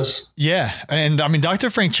it does? Yeah. And I mean, Dr.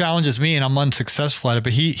 Frank challenges me and I'm unsuccessful at it,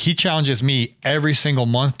 but he challenges me every single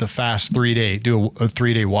month to fast 3 days, do a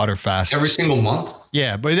 3 day water fast. Every single month?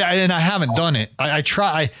 Yeah. And I haven't done it. I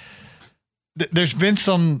try. There's been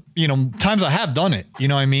some, you know, times I have done it, you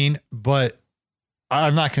know what I mean? But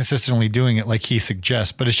I'm not consistently doing it like he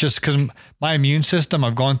suggests, but it's just because my immune system,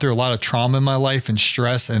 I've gone through a lot of trauma in my life and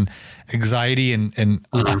stress and anxiety and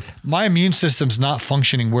my immune system's not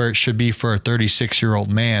functioning where it should be for a 36-year-old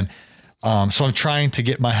man. So I'm trying to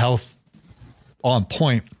get my health on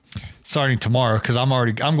point starting tomorrow, because I'm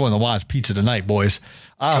going to Watch Pizza tonight, boys.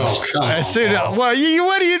 What do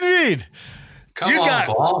you mean? Come on,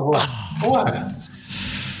 Paul. What?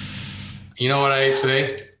 You know what I ate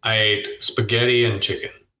today? I ate spaghetti and chicken.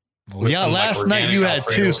 Yeah, last night you had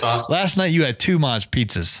two. Sauce. Last night you had 2 Mott's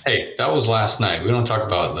pizzas. Hey, that was last night. We don't talk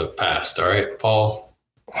about the past, all right, Paul?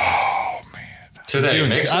 Oh man.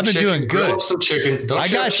 Today, I've been doing good. Grill up some chicken. I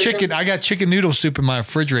got chicken. I got chicken noodle soup in my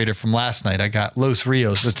refrigerator from last night. I got Los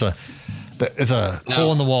Rios. It's a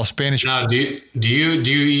hole in the wall Spanish. Now, do you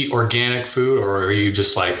eat organic food, or are you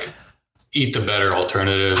just like eat the better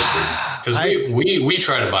alternatives? Because we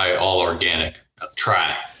try to buy all organic.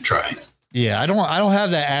 Try. Yeah, I don't have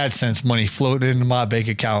that AdSense money floating into my bank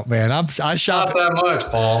account, man. I shop not that much,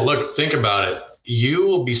 Paul. Look, think about it. You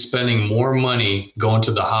will be spending more money going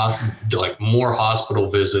to the hospital, like more hospital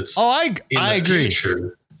visits. Oh, I agree.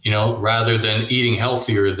 Future, you know, rather than eating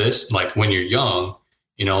healthier. Like when you're young,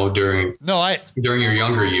 you know, during your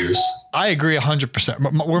younger years. I agree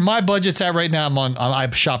 100%. Where my budget's at right now, I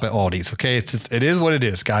shop at Aldi's. Okay, it is what it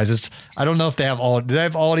is, guys. I don't know if they have Aldi. Do they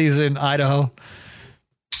have Aldi's in Idaho?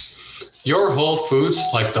 Your Whole Foods,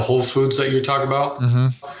 like the Whole Foods that you're talking about,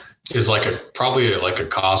 is probably like a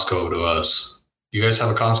Costco to us. You guys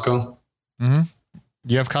have a Costco? Mm-hmm.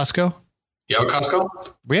 You have Costco? You have a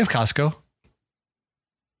Costco? We have Costco.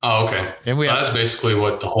 Oh, okay. And that's basically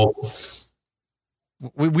what the whole.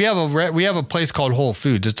 We have a place called Whole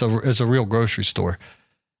Foods. It's a real grocery store.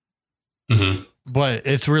 Mm-hmm. But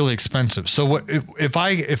it's really expensive. So if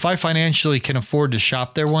I financially can afford to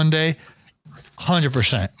shop there one day,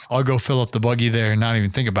 100%, I'll go fill up the buggy there and not even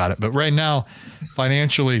think about it. But right now,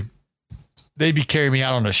 financially, they'd be carrying me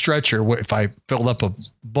out on a stretcher if I filled up a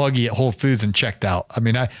buggy at Whole Foods and checked out. I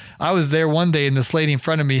mean, I was there one day and this lady in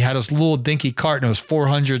front of me had this little dinky cart and it was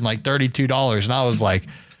 $432. And I was like,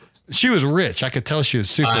 she was rich. I could tell she was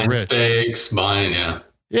super rich. Steaks, yeah.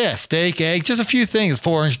 Yeah, steak, egg, just a few things,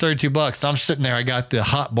 $432. I'm sitting there. I got the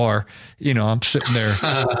hot bar. I'm sitting there.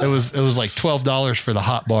 It was like $12 for the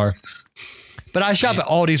hot bar. But I shop at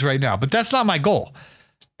Aldi's right now. But that's not my goal.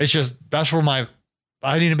 It's just that's where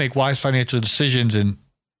I need to make wise financial decisions, and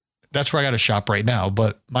that's where I got to shop right now.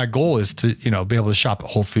 But my goal is to be able to shop at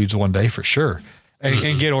Whole Foods one day for sure,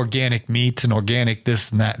 and get organic meats and organic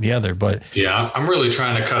this and that and the other. But yeah, I'm really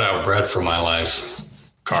trying to cut out bread from my life.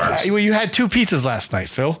 Carbs. Well, you had 2 pizzas last night,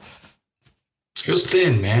 Phil. It was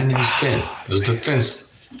thin, man. It was thin. It was the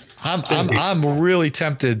thinnest. I'm really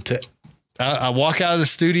tempted to. I walk out of the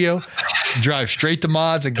studio, drive straight to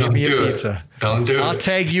Mods, and get me a pizza. Don't do it. I'll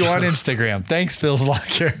tag you on Instagram. Thanks, Phil's Lawn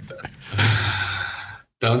Care.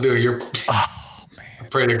 Don't do it. Man.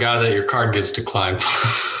 Pray to God that your card gets declined.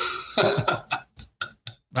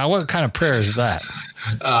 Now, what kind of prayer is that?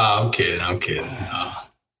 I'm kidding.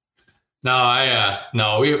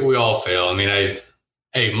 No, we all fail. I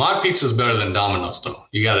mean, my pizza's better than Domino's, though.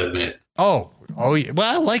 You got to admit. Oh, yeah. Well,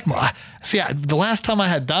 I like my. See, the last time I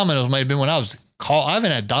had Domino's might have been when I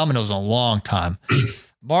haven't had Domino's in a long time.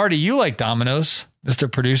 Marty, you like Domino's, Mr.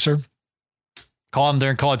 Producer? Call him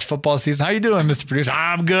during college football season. How you doing, Mr. Producer?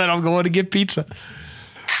 I'm good. I'm going to get pizza.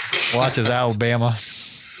 Watches Alabama.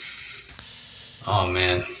 Oh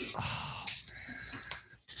man.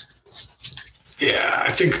 Yeah,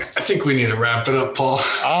 I think we need to wrap it up, Paul.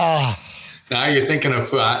 Now you're thinking of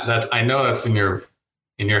food. I know that's in your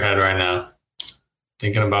head right now.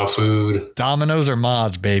 Thinking about food. Domino's or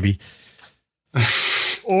Mods, baby.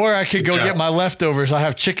 Or I could go get my leftovers. I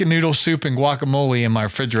have chicken noodle soup and guacamole in my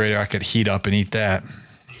refrigerator. I could heat up and eat that.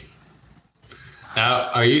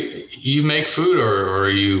 Now, you make food or are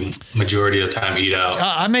you majority of the time eat out?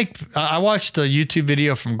 I watched a YouTube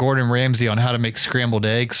video from Gordon Ramsay on how to make scrambled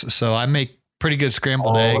eggs. So I make pretty good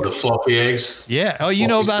scrambled eggs. The fluffy eggs? Yeah. Oh, you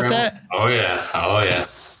know about that? Oh, yeah.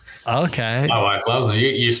 Okay. My wife loves them.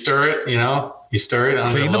 You stir it, you stir it.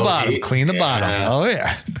 Clean the bottom. Heat. Clean the bottom. Oh,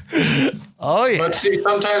 yeah. Oh, yeah. But see,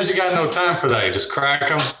 sometimes you got no time for that. You just crack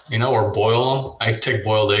them, or boil them. I take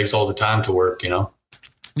boiled eggs all the time to work,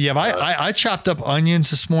 Yeah, but I chopped up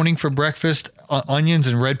onions this morning for breakfast, onions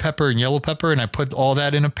and red pepper and yellow pepper, and I put all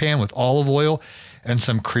that in a pan with olive oil and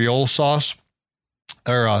some Creole sauce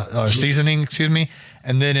or seasoning, excuse me.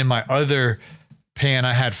 And then in my other pan,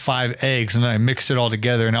 I had 5 eggs, and then I mixed it all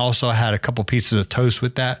together, and I also had a couple pieces of toast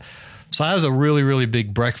with that. So that was a really, really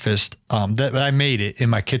big breakfast that I made it in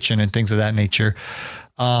my kitchen and things of that nature.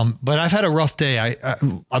 But I've had a rough day.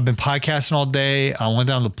 I've been podcasting all day. I went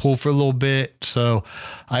down to the pool for a little bit. So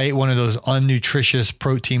I ate one of those unnutritious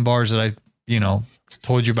protein bars that I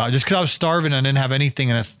told you about just because I was starving. And I didn't have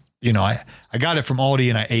anything. And I got it from Aldi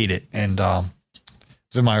and I ate it, and it was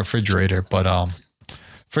in my refrigerator. But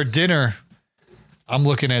for dinner, I'm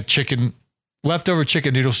looking at leftover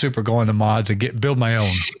chicken noodle soup, or going to Mods and build my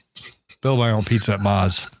own pizza at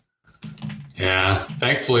Mods. Yeah,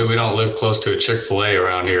 thankfully we don't live close to a Chick-fil-A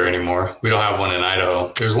around here anymore. We don't have one in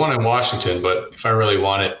Idaho. There's one in Washington, but if I really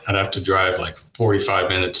want it, I'd have to drive like 45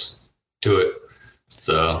 minutes to it.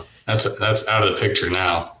 So that's out of the picture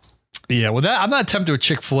now. Yeah, well, I'm not tempted with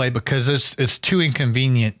Chick-fil-A because it's too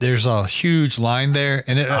inconvenient. There's a huge line there,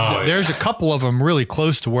 and there's a couple of them really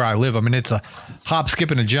close to where I live. I mean, it's a hop,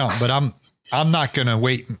 skip, and a jump, but I'm not going to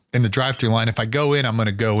wait in the drive-thru line. If I go in, I'm going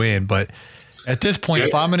to go in, but at this point,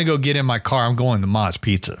 if I'm going to go get in my car, I'm going to Mott's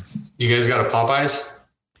Pizza. You guys got a Popeyes?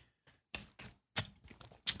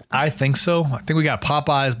 I think so. I think we got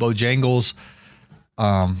Popeyes, Bojangles.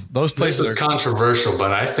 Those places. This is controversial,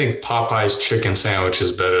 but I think Popeyes chicken sandwich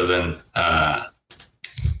is better than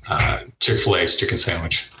Chick-fil-A's chicken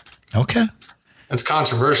sandwich. Okay. It's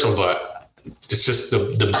controversial, but it's just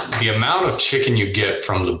the amount of chicken you get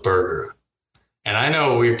from the burger. And I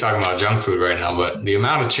know we're talking about junk food right now, but the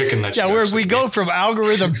amount of chicken that we go from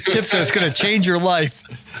algorithm tips that's going to change your life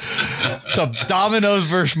to Domino's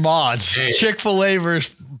versus Mods, Chick-fil-A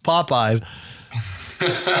versus Popeyes.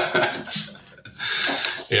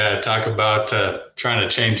 Yeah, talk about trying to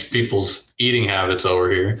change people's eating habits over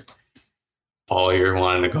here. Paul here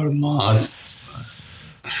wanting to go to Mod.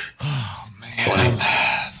 Oh, man.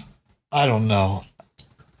 I don't know.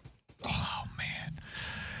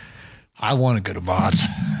 I want to go to Mods.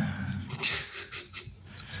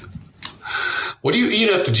 What do you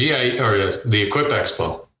eat at the GI or the Equip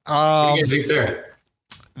Expo? What do you guys eat there?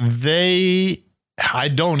 I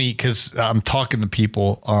don't eat because I'm talking to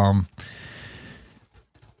people.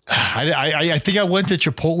 I think I went to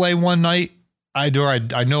Chipotle one night. I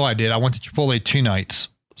know I did. I went to Chipotle 2 nights.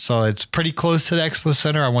 So it's pretty close to the Expo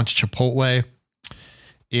Center. I went to Chipotle,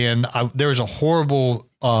 and there was a horrible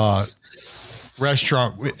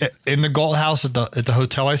restaurant in the Galt House at the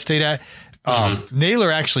hotel I stayed at.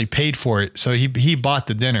 Naylor actually paid for it, so he bought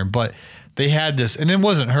the dinner. But they had this, and it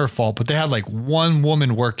wasn't her fault, but they had like one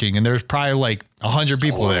woman working, and there's probably like 100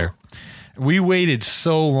 people there. We waited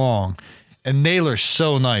so long, and Naylor's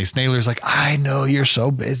so nice. Naylor's like, I know you're so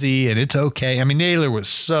busy, and it's okay. I mean, Naylor was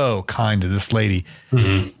so kind to this lady.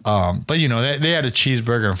 But you know, they had a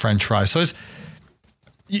cheeseburger and French fries, so it's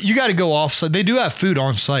you got to go off. So they do have food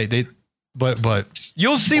on site. But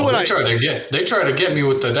you'll see they tried to get me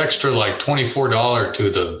with that extra like $24 to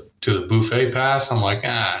the buffet pass. I'm like,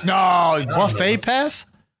 no buffet pass,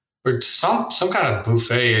 or some kind of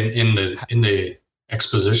buffet in the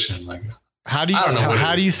exposition. Like, how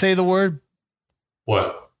do you say the word?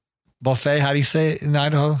 What? Buffet? How do you say it in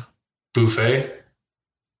Idaho? Buffet.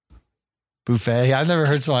 I've never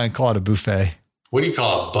heard someone call it a buffet. What do you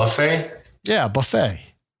call it? Buffet? Yeah, buffet.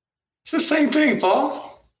 It's the same thing, Paul.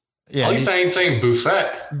 Yeah, at least I ain't saying buffet.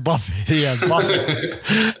 Buffet, yeah, buffet.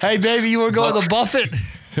 Hey, baby, you want to go to the buffet?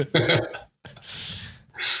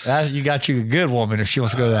 You got you a good woman if she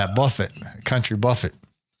wants to go to that buffet, country buffet.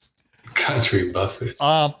 Country buffet.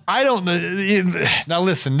 I don't know. Now,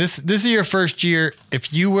 listen, this is your first year.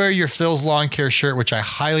 If you wear your Phil's Lawn Care shirt, which I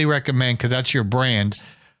highly recommend because that's your brand,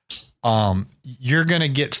 you're gonna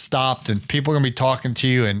get stopped and people are gonna be talking to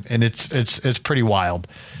you, and it's pretty wild.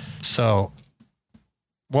 So.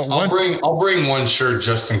 I'll bring one shirt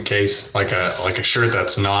just in case, like a shirt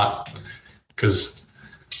that's not, because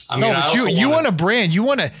I mean, you want a brand, you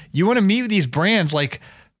want to meet with these brands, like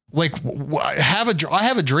I have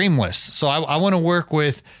a dream list. So I want to work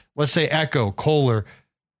with, let's say, Echo, Kohler,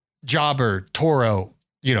 Jobber, Toro,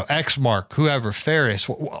 Exmark, whoever, Ferris.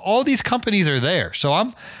 All these companies are there. So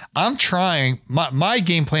I'm trying. My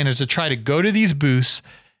game plan is to try to go to these booths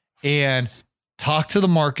and talk to the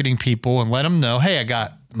marketing people and let them know, hey, I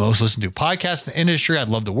got most listened to podcasts in the industry. I'd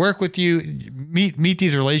love to work with you, meet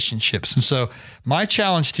these relationships. And so my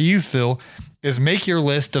challenge to you, Phil, is make your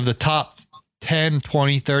list of the top 10,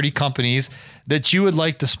 20, 30 companies that you would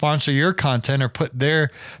like to sponsor your content or put their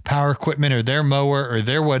power equipment or their mower or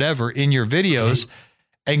their whatever in your videos.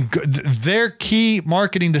 And their key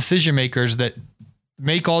marketing decision makers that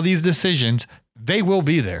make all these decisions, they will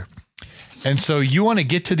be there. And so you want to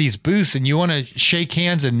get to these booths and you want to shake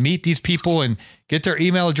hands and meet these people and get their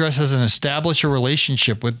email addresses and establish a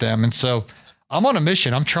relationship with them. And so I'm on a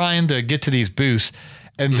mission. I'm trying to get to these booths.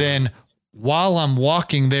 And then while I'm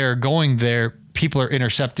walking there, going there, people are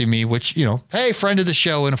intercepting me, which, hey, friend of the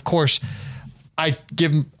show. And of course, I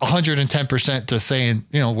give them 110% to saying,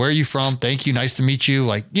 where are you from? Thank you. Nice to meet you.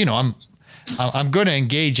 Like, I'm going to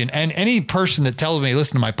engage. And any person that tells me,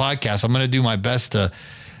 listen to my podcast, I'm going to do my best to,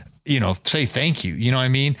 say thank you. You know what I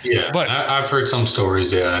mean? Yeah. But I've heard some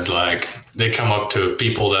stories that like they come up to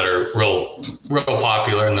people that are real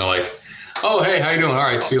popular and they're like, oh, hey, how you doing? All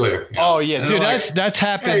right. See you later. Oh yeah, and dude, like, that's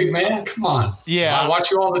happened. Hey man, come on. Yeah. I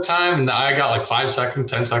watch you all the time and I got like 5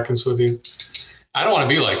 seconds, 10 seconds with you. I don't want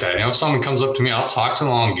to be like that. If someone comes up to me, I'll talk to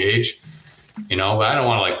them, I'll engage. But I don't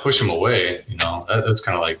want to like push them away. That's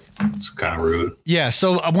kind of like, it's kind of rude. Yeah.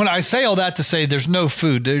 So when I say all that to say there's no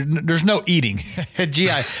food, there's no eating at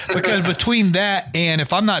GI, because between that and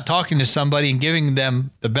if I'm not talking to somebody and giving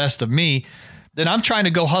them the best of me, then I'm trying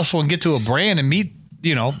to go hustle and get to a brand and meet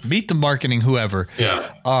the marketing, whoever.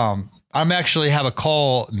 Yeah. I'm actually have a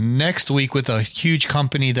call next week with a huge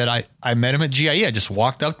company that I met him at GIE. I just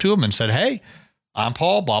walked up to him and said, hey, I'm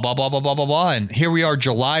Paul, blah, blah, blah, blah, blah, blah, blah. And here we are,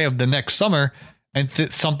 July of the next summer, and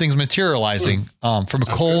something's materializing from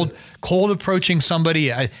a cold approaching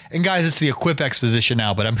somebody. And guys, it's the Equip Exposition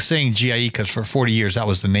now, but I'm saying GIE because for 40 years, that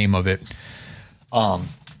was the name of it.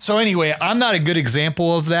 So anyway, I'm not a good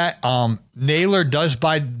example of that. Naylor does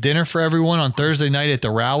buy dinner for everyone on Thursday night at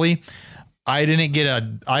the rally. I didn't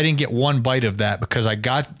get one bite of that because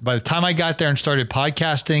by the time I got there and started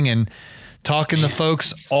podcasting and talking to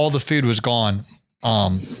folks, all the food was gone.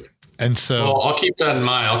 And so I'll keep that in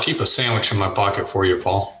mind. I'll keep a sandwich in my pocket for you,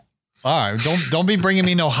 Paul. All right. Don't be bringing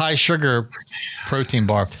me no high sugar protein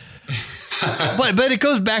bar. But it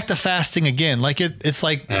goes back to fasting again. Like it's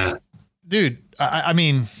like, dude, I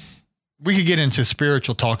mean, we could get into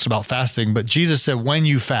spiritual talks about fasting, but Jesus said, when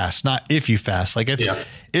you fast, not if you fast. Like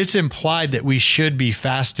it's implied that we should be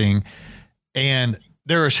fasting, and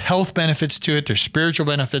there is health benefits to it. There's spiritual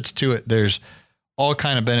benefits to it. There's all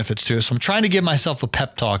kind of benefits to it. So I'm trying to give myself a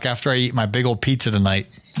pep talk after I eat my big old pizza tonight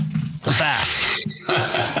to fast.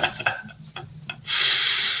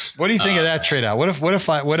 What do you think of that trade out? What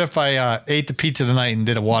if I ate the pizza tonight and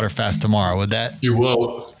did a water fast tomorrow? Would that? You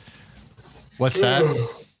will. What's that?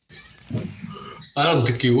 I don't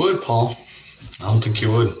think you would, Paul. I don't think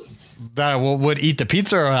you would. that would eat the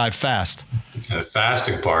pizza, or I'd fast? The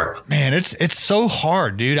fasting part. Man, it's so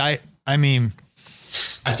hard, dude. I mean,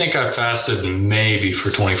 I think I fasted maybe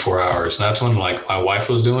for 24 hours. That's when like my wife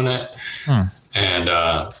was doing it.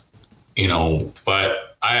 And, you know,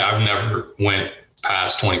 but I've never went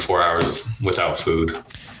past 24 hours without food.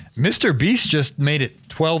 Mr. Beast just made it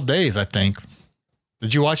 12 days, I think.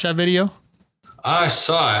 Did you watch that video? I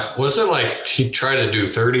saw it. Was it like he tried to do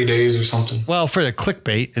 30 days or something? Well, for the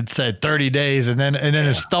clickbait, it said 30 days, and then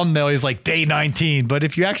his thumbnail is like day 19. But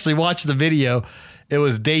if you actually watch the video, it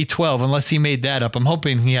was day 12, unless he made that up. I'm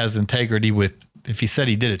hoping he has integrity with if he said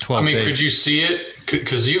he did it 12 days. I mean, could you see it?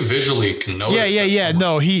 Because you visually can notice. Yeah.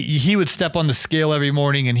 No, he would step on the scale every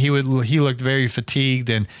morning, and he looked very fatigued,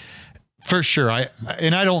 and for sure. I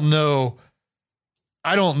don't know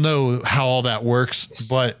how all that works,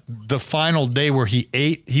 but the final day where he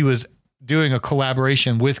ate, he was doing a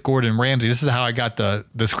collaboration with Gordon Ramsay. This is how I got the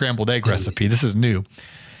scrambled egg recipe. This is new.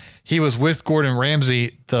 He was with Gordon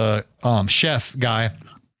Ramsay, the chef guy.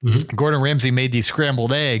 Gordon Ramsay made these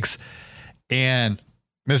scrambled eggs, and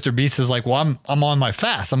Mr. Beast is like, well, I'm on my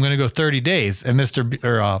fast. I'm going to go 30 days. And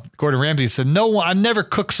Gordon Ramsay said, no, I never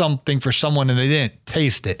cooked something for someone and they didn't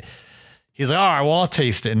taste it. He's like, all right, well, I'll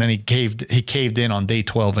taste it. And then he caved in on day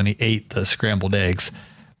 12 and he ate the scrambled eggs.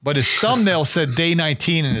 But his thumbnail said day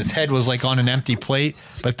 19 and his head was like on an empty plate.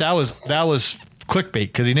 But that was clickbait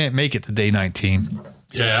because he didn't make it to day 19.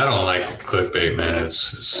 Yeah, I don't like clickbait, man.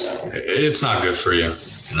 It's not good for you,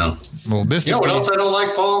 you know. Well, you know what else I don't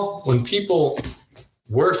like, Paul? When people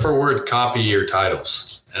word for word copy your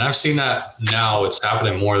titles. And I've seen that now. It's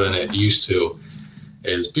happening more than it used to.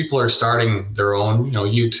 Is people are starting their own, you know,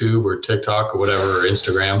 YouTube or TikTok or whatever, or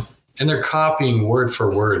Instagram, and they're copying word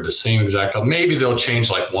for word the same exact. Maybe they'll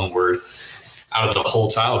change like one word out of the whole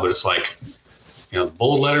title, but it's like, you know, the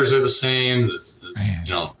bold letters are the same.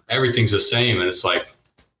 You know, everything's the same, and it's like,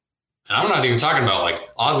 and I'm not even talking about like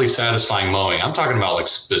oddly satisfying mowing. I'm talking about like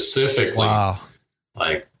specifically,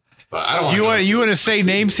 like. But I don't. You want to say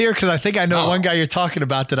names here because I think I know one guy you're talking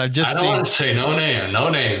about that I've just. I don't want to say no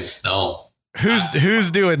names. No.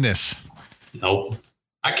 Who's doing this? Nope.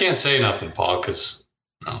 I can't say nothing, Paul, because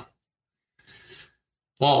no.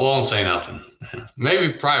 Won't say nothing.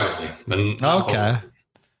 Maybe privately, but okay.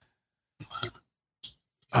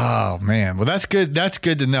 Oh man, well that's good. That's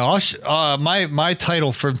good to know. My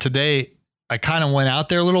title from today, I kind of went out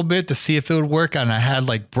there a little bit to see if it would work, and I had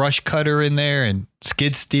like brush cutter in there and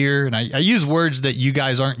skid steer, and I use words that you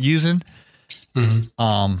guys aren't using.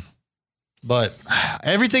 But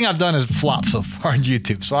everything I've done is flopped so far on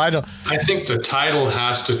YouTube. So I think the title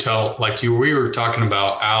has to tell, like we were talking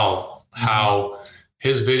about Al, how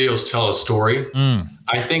his videos tell a story.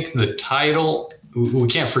 I think the title, we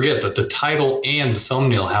can't forget that the title and the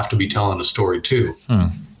thumbnail have to be telling a story too,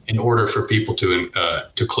 in order for people to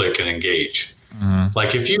click and engage.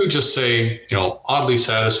 Like if you just say, you know, oddly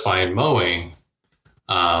satisfying mowing,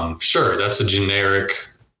 sure, that's a generic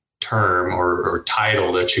term or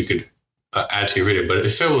title that you could add to your video. But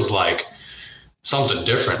if it was like something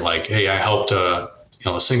different, like, hey, I helped a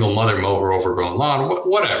single mother mow her overgrown lawn,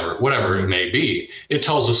 whatever it may be, it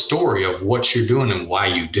tells a story of what you're doing and why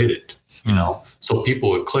you did it, you know, so people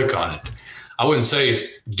would click on it. I wouldn't say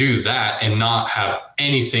do that and not have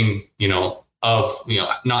anything, not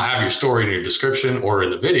have your story in your description or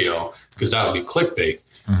in the video, because that would be clickbait.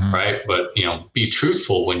 Right. But, be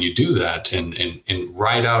truthful when you do that and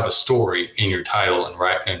write out a story in your title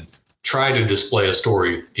and try to display a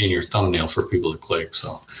story in your thumbnail for people to click.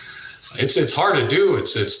 So it's hard to do.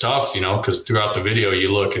 It's tough, because throughout the video you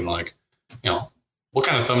look and like, what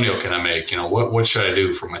kind of thumbnail can I make? What should I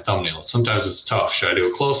do for my thumbnail? Sometimes it's tough. Should I do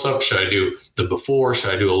a close up? Should I do the before?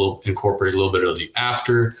 Should I incorporate a little bit of the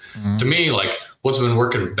after? To me, like what's been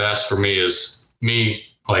working best for me is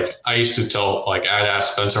like I used to tell, like I'd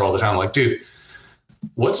ask Spencer all the time, like, dude,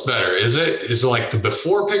 what's better? Is it like the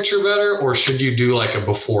before picture better, or should you do like a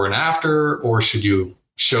before and after, or should you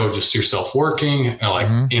show just yourself working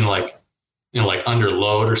in under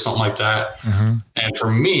load or something like that? And for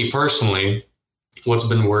me personally, what's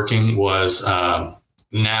been working was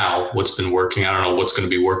now what's been working. I don't know what's going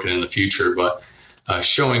to be working in the future, but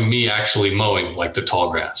showing me actually mowing like the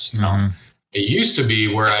tall grass. It used to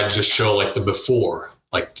be where I'd just show like the before,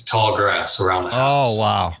 like the tall grass around the house. Oh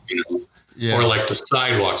wow! Yeah. Or like the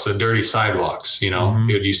sidewalks, the dirty sidewalks,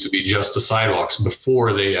 it used to be just the sidewalks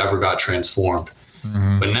before they ever got transformed.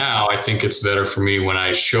 But now I think it's better for me when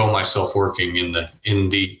I show myself working in the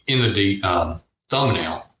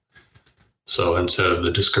thumbnail. So instead of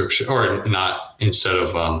the description, or not instead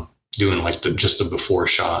of doing like just the before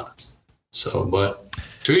shot. So, but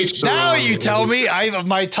To each their Now own. you tell me.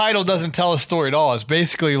 My title doesn't tell a story at all. It's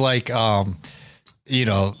basically like,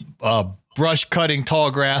 brush cutting tall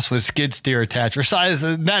grass with skid steer attached. Besides,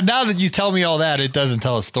 now that you tell me all that, it doesn't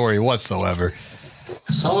tell a story whatsoever.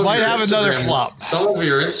 Some of Might your have another Instagram- flop. Some of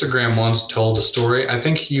your Instagram ones told a story. I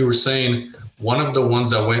think you were saying one of the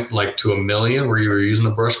ones that went like to 1 million where you were using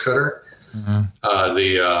the brush cutter.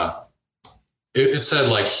 It said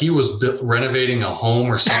like he was renovating a home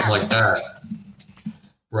or something like that,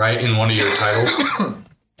 right? In one of your titles.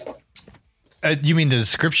 You mean the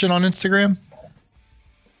description on Instagram?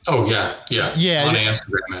 Oh yeah. On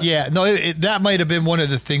Instagram. Yeah, no, that might have been one of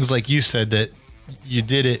the things, like you said, that you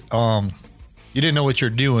did it. You didn't know what you're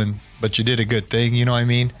doing, but you did a good thing. You know what I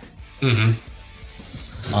mean?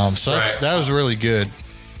 Mm-hmm. So Right. that was really good.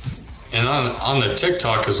 And on the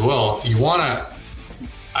TikTok as well, you want to.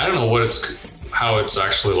 I don't know how it's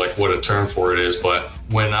actually like what a term for it is, but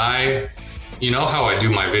when you know how I do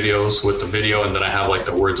my videos with the video, and then I have like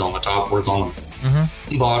the words on the top, words on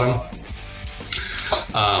the bottom.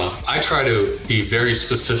 I try to be very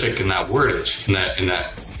specific in that wordage,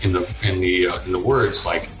 in the words.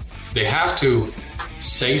 Like they have to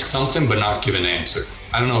say something but not give an answer.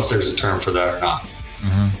 I don't know if there's a term for that or not.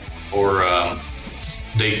 Or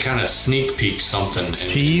they kind of sneak peek something and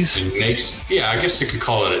tease. And I guess you could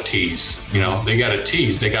call it a tease. You know, they got to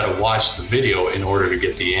tease. They got to watch the video in order to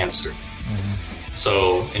get the answer.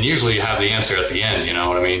 So, and usually you have the answer at the end. You know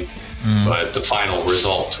what I mean? But the final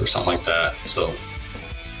result or something like that. So,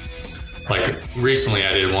 like recently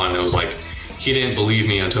I did one that was like, he didn't believe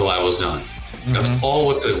me until I was done. That's all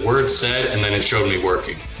what the word said, and then it showed me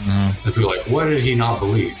working. And people were like, what did he not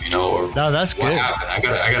believe? You know, or No, that's what good. happened?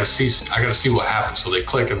 I gotta see what happened. So they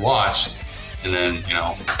click and watch, and then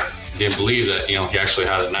didn't believe that he actually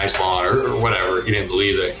had a nice lawn or whatever. He didn't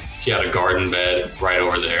believe that he had a garden bed right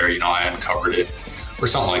over there. I uncovered it or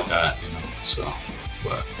something like that. So,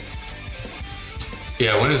 but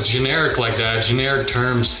yeah, when it's generic like that, generic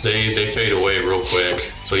terms they fade away real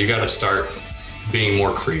quick. So you got to start being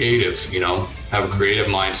more creative. Have a creative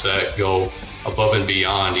mindset, go above and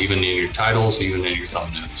beyond, even in your titles, even in your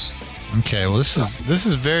thumbnails. Okay, well, this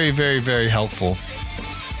is very, very, very helpful.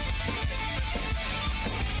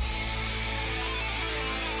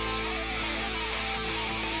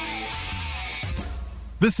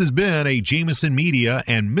 This has been a Jameson Media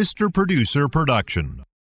and Mr. Producer production.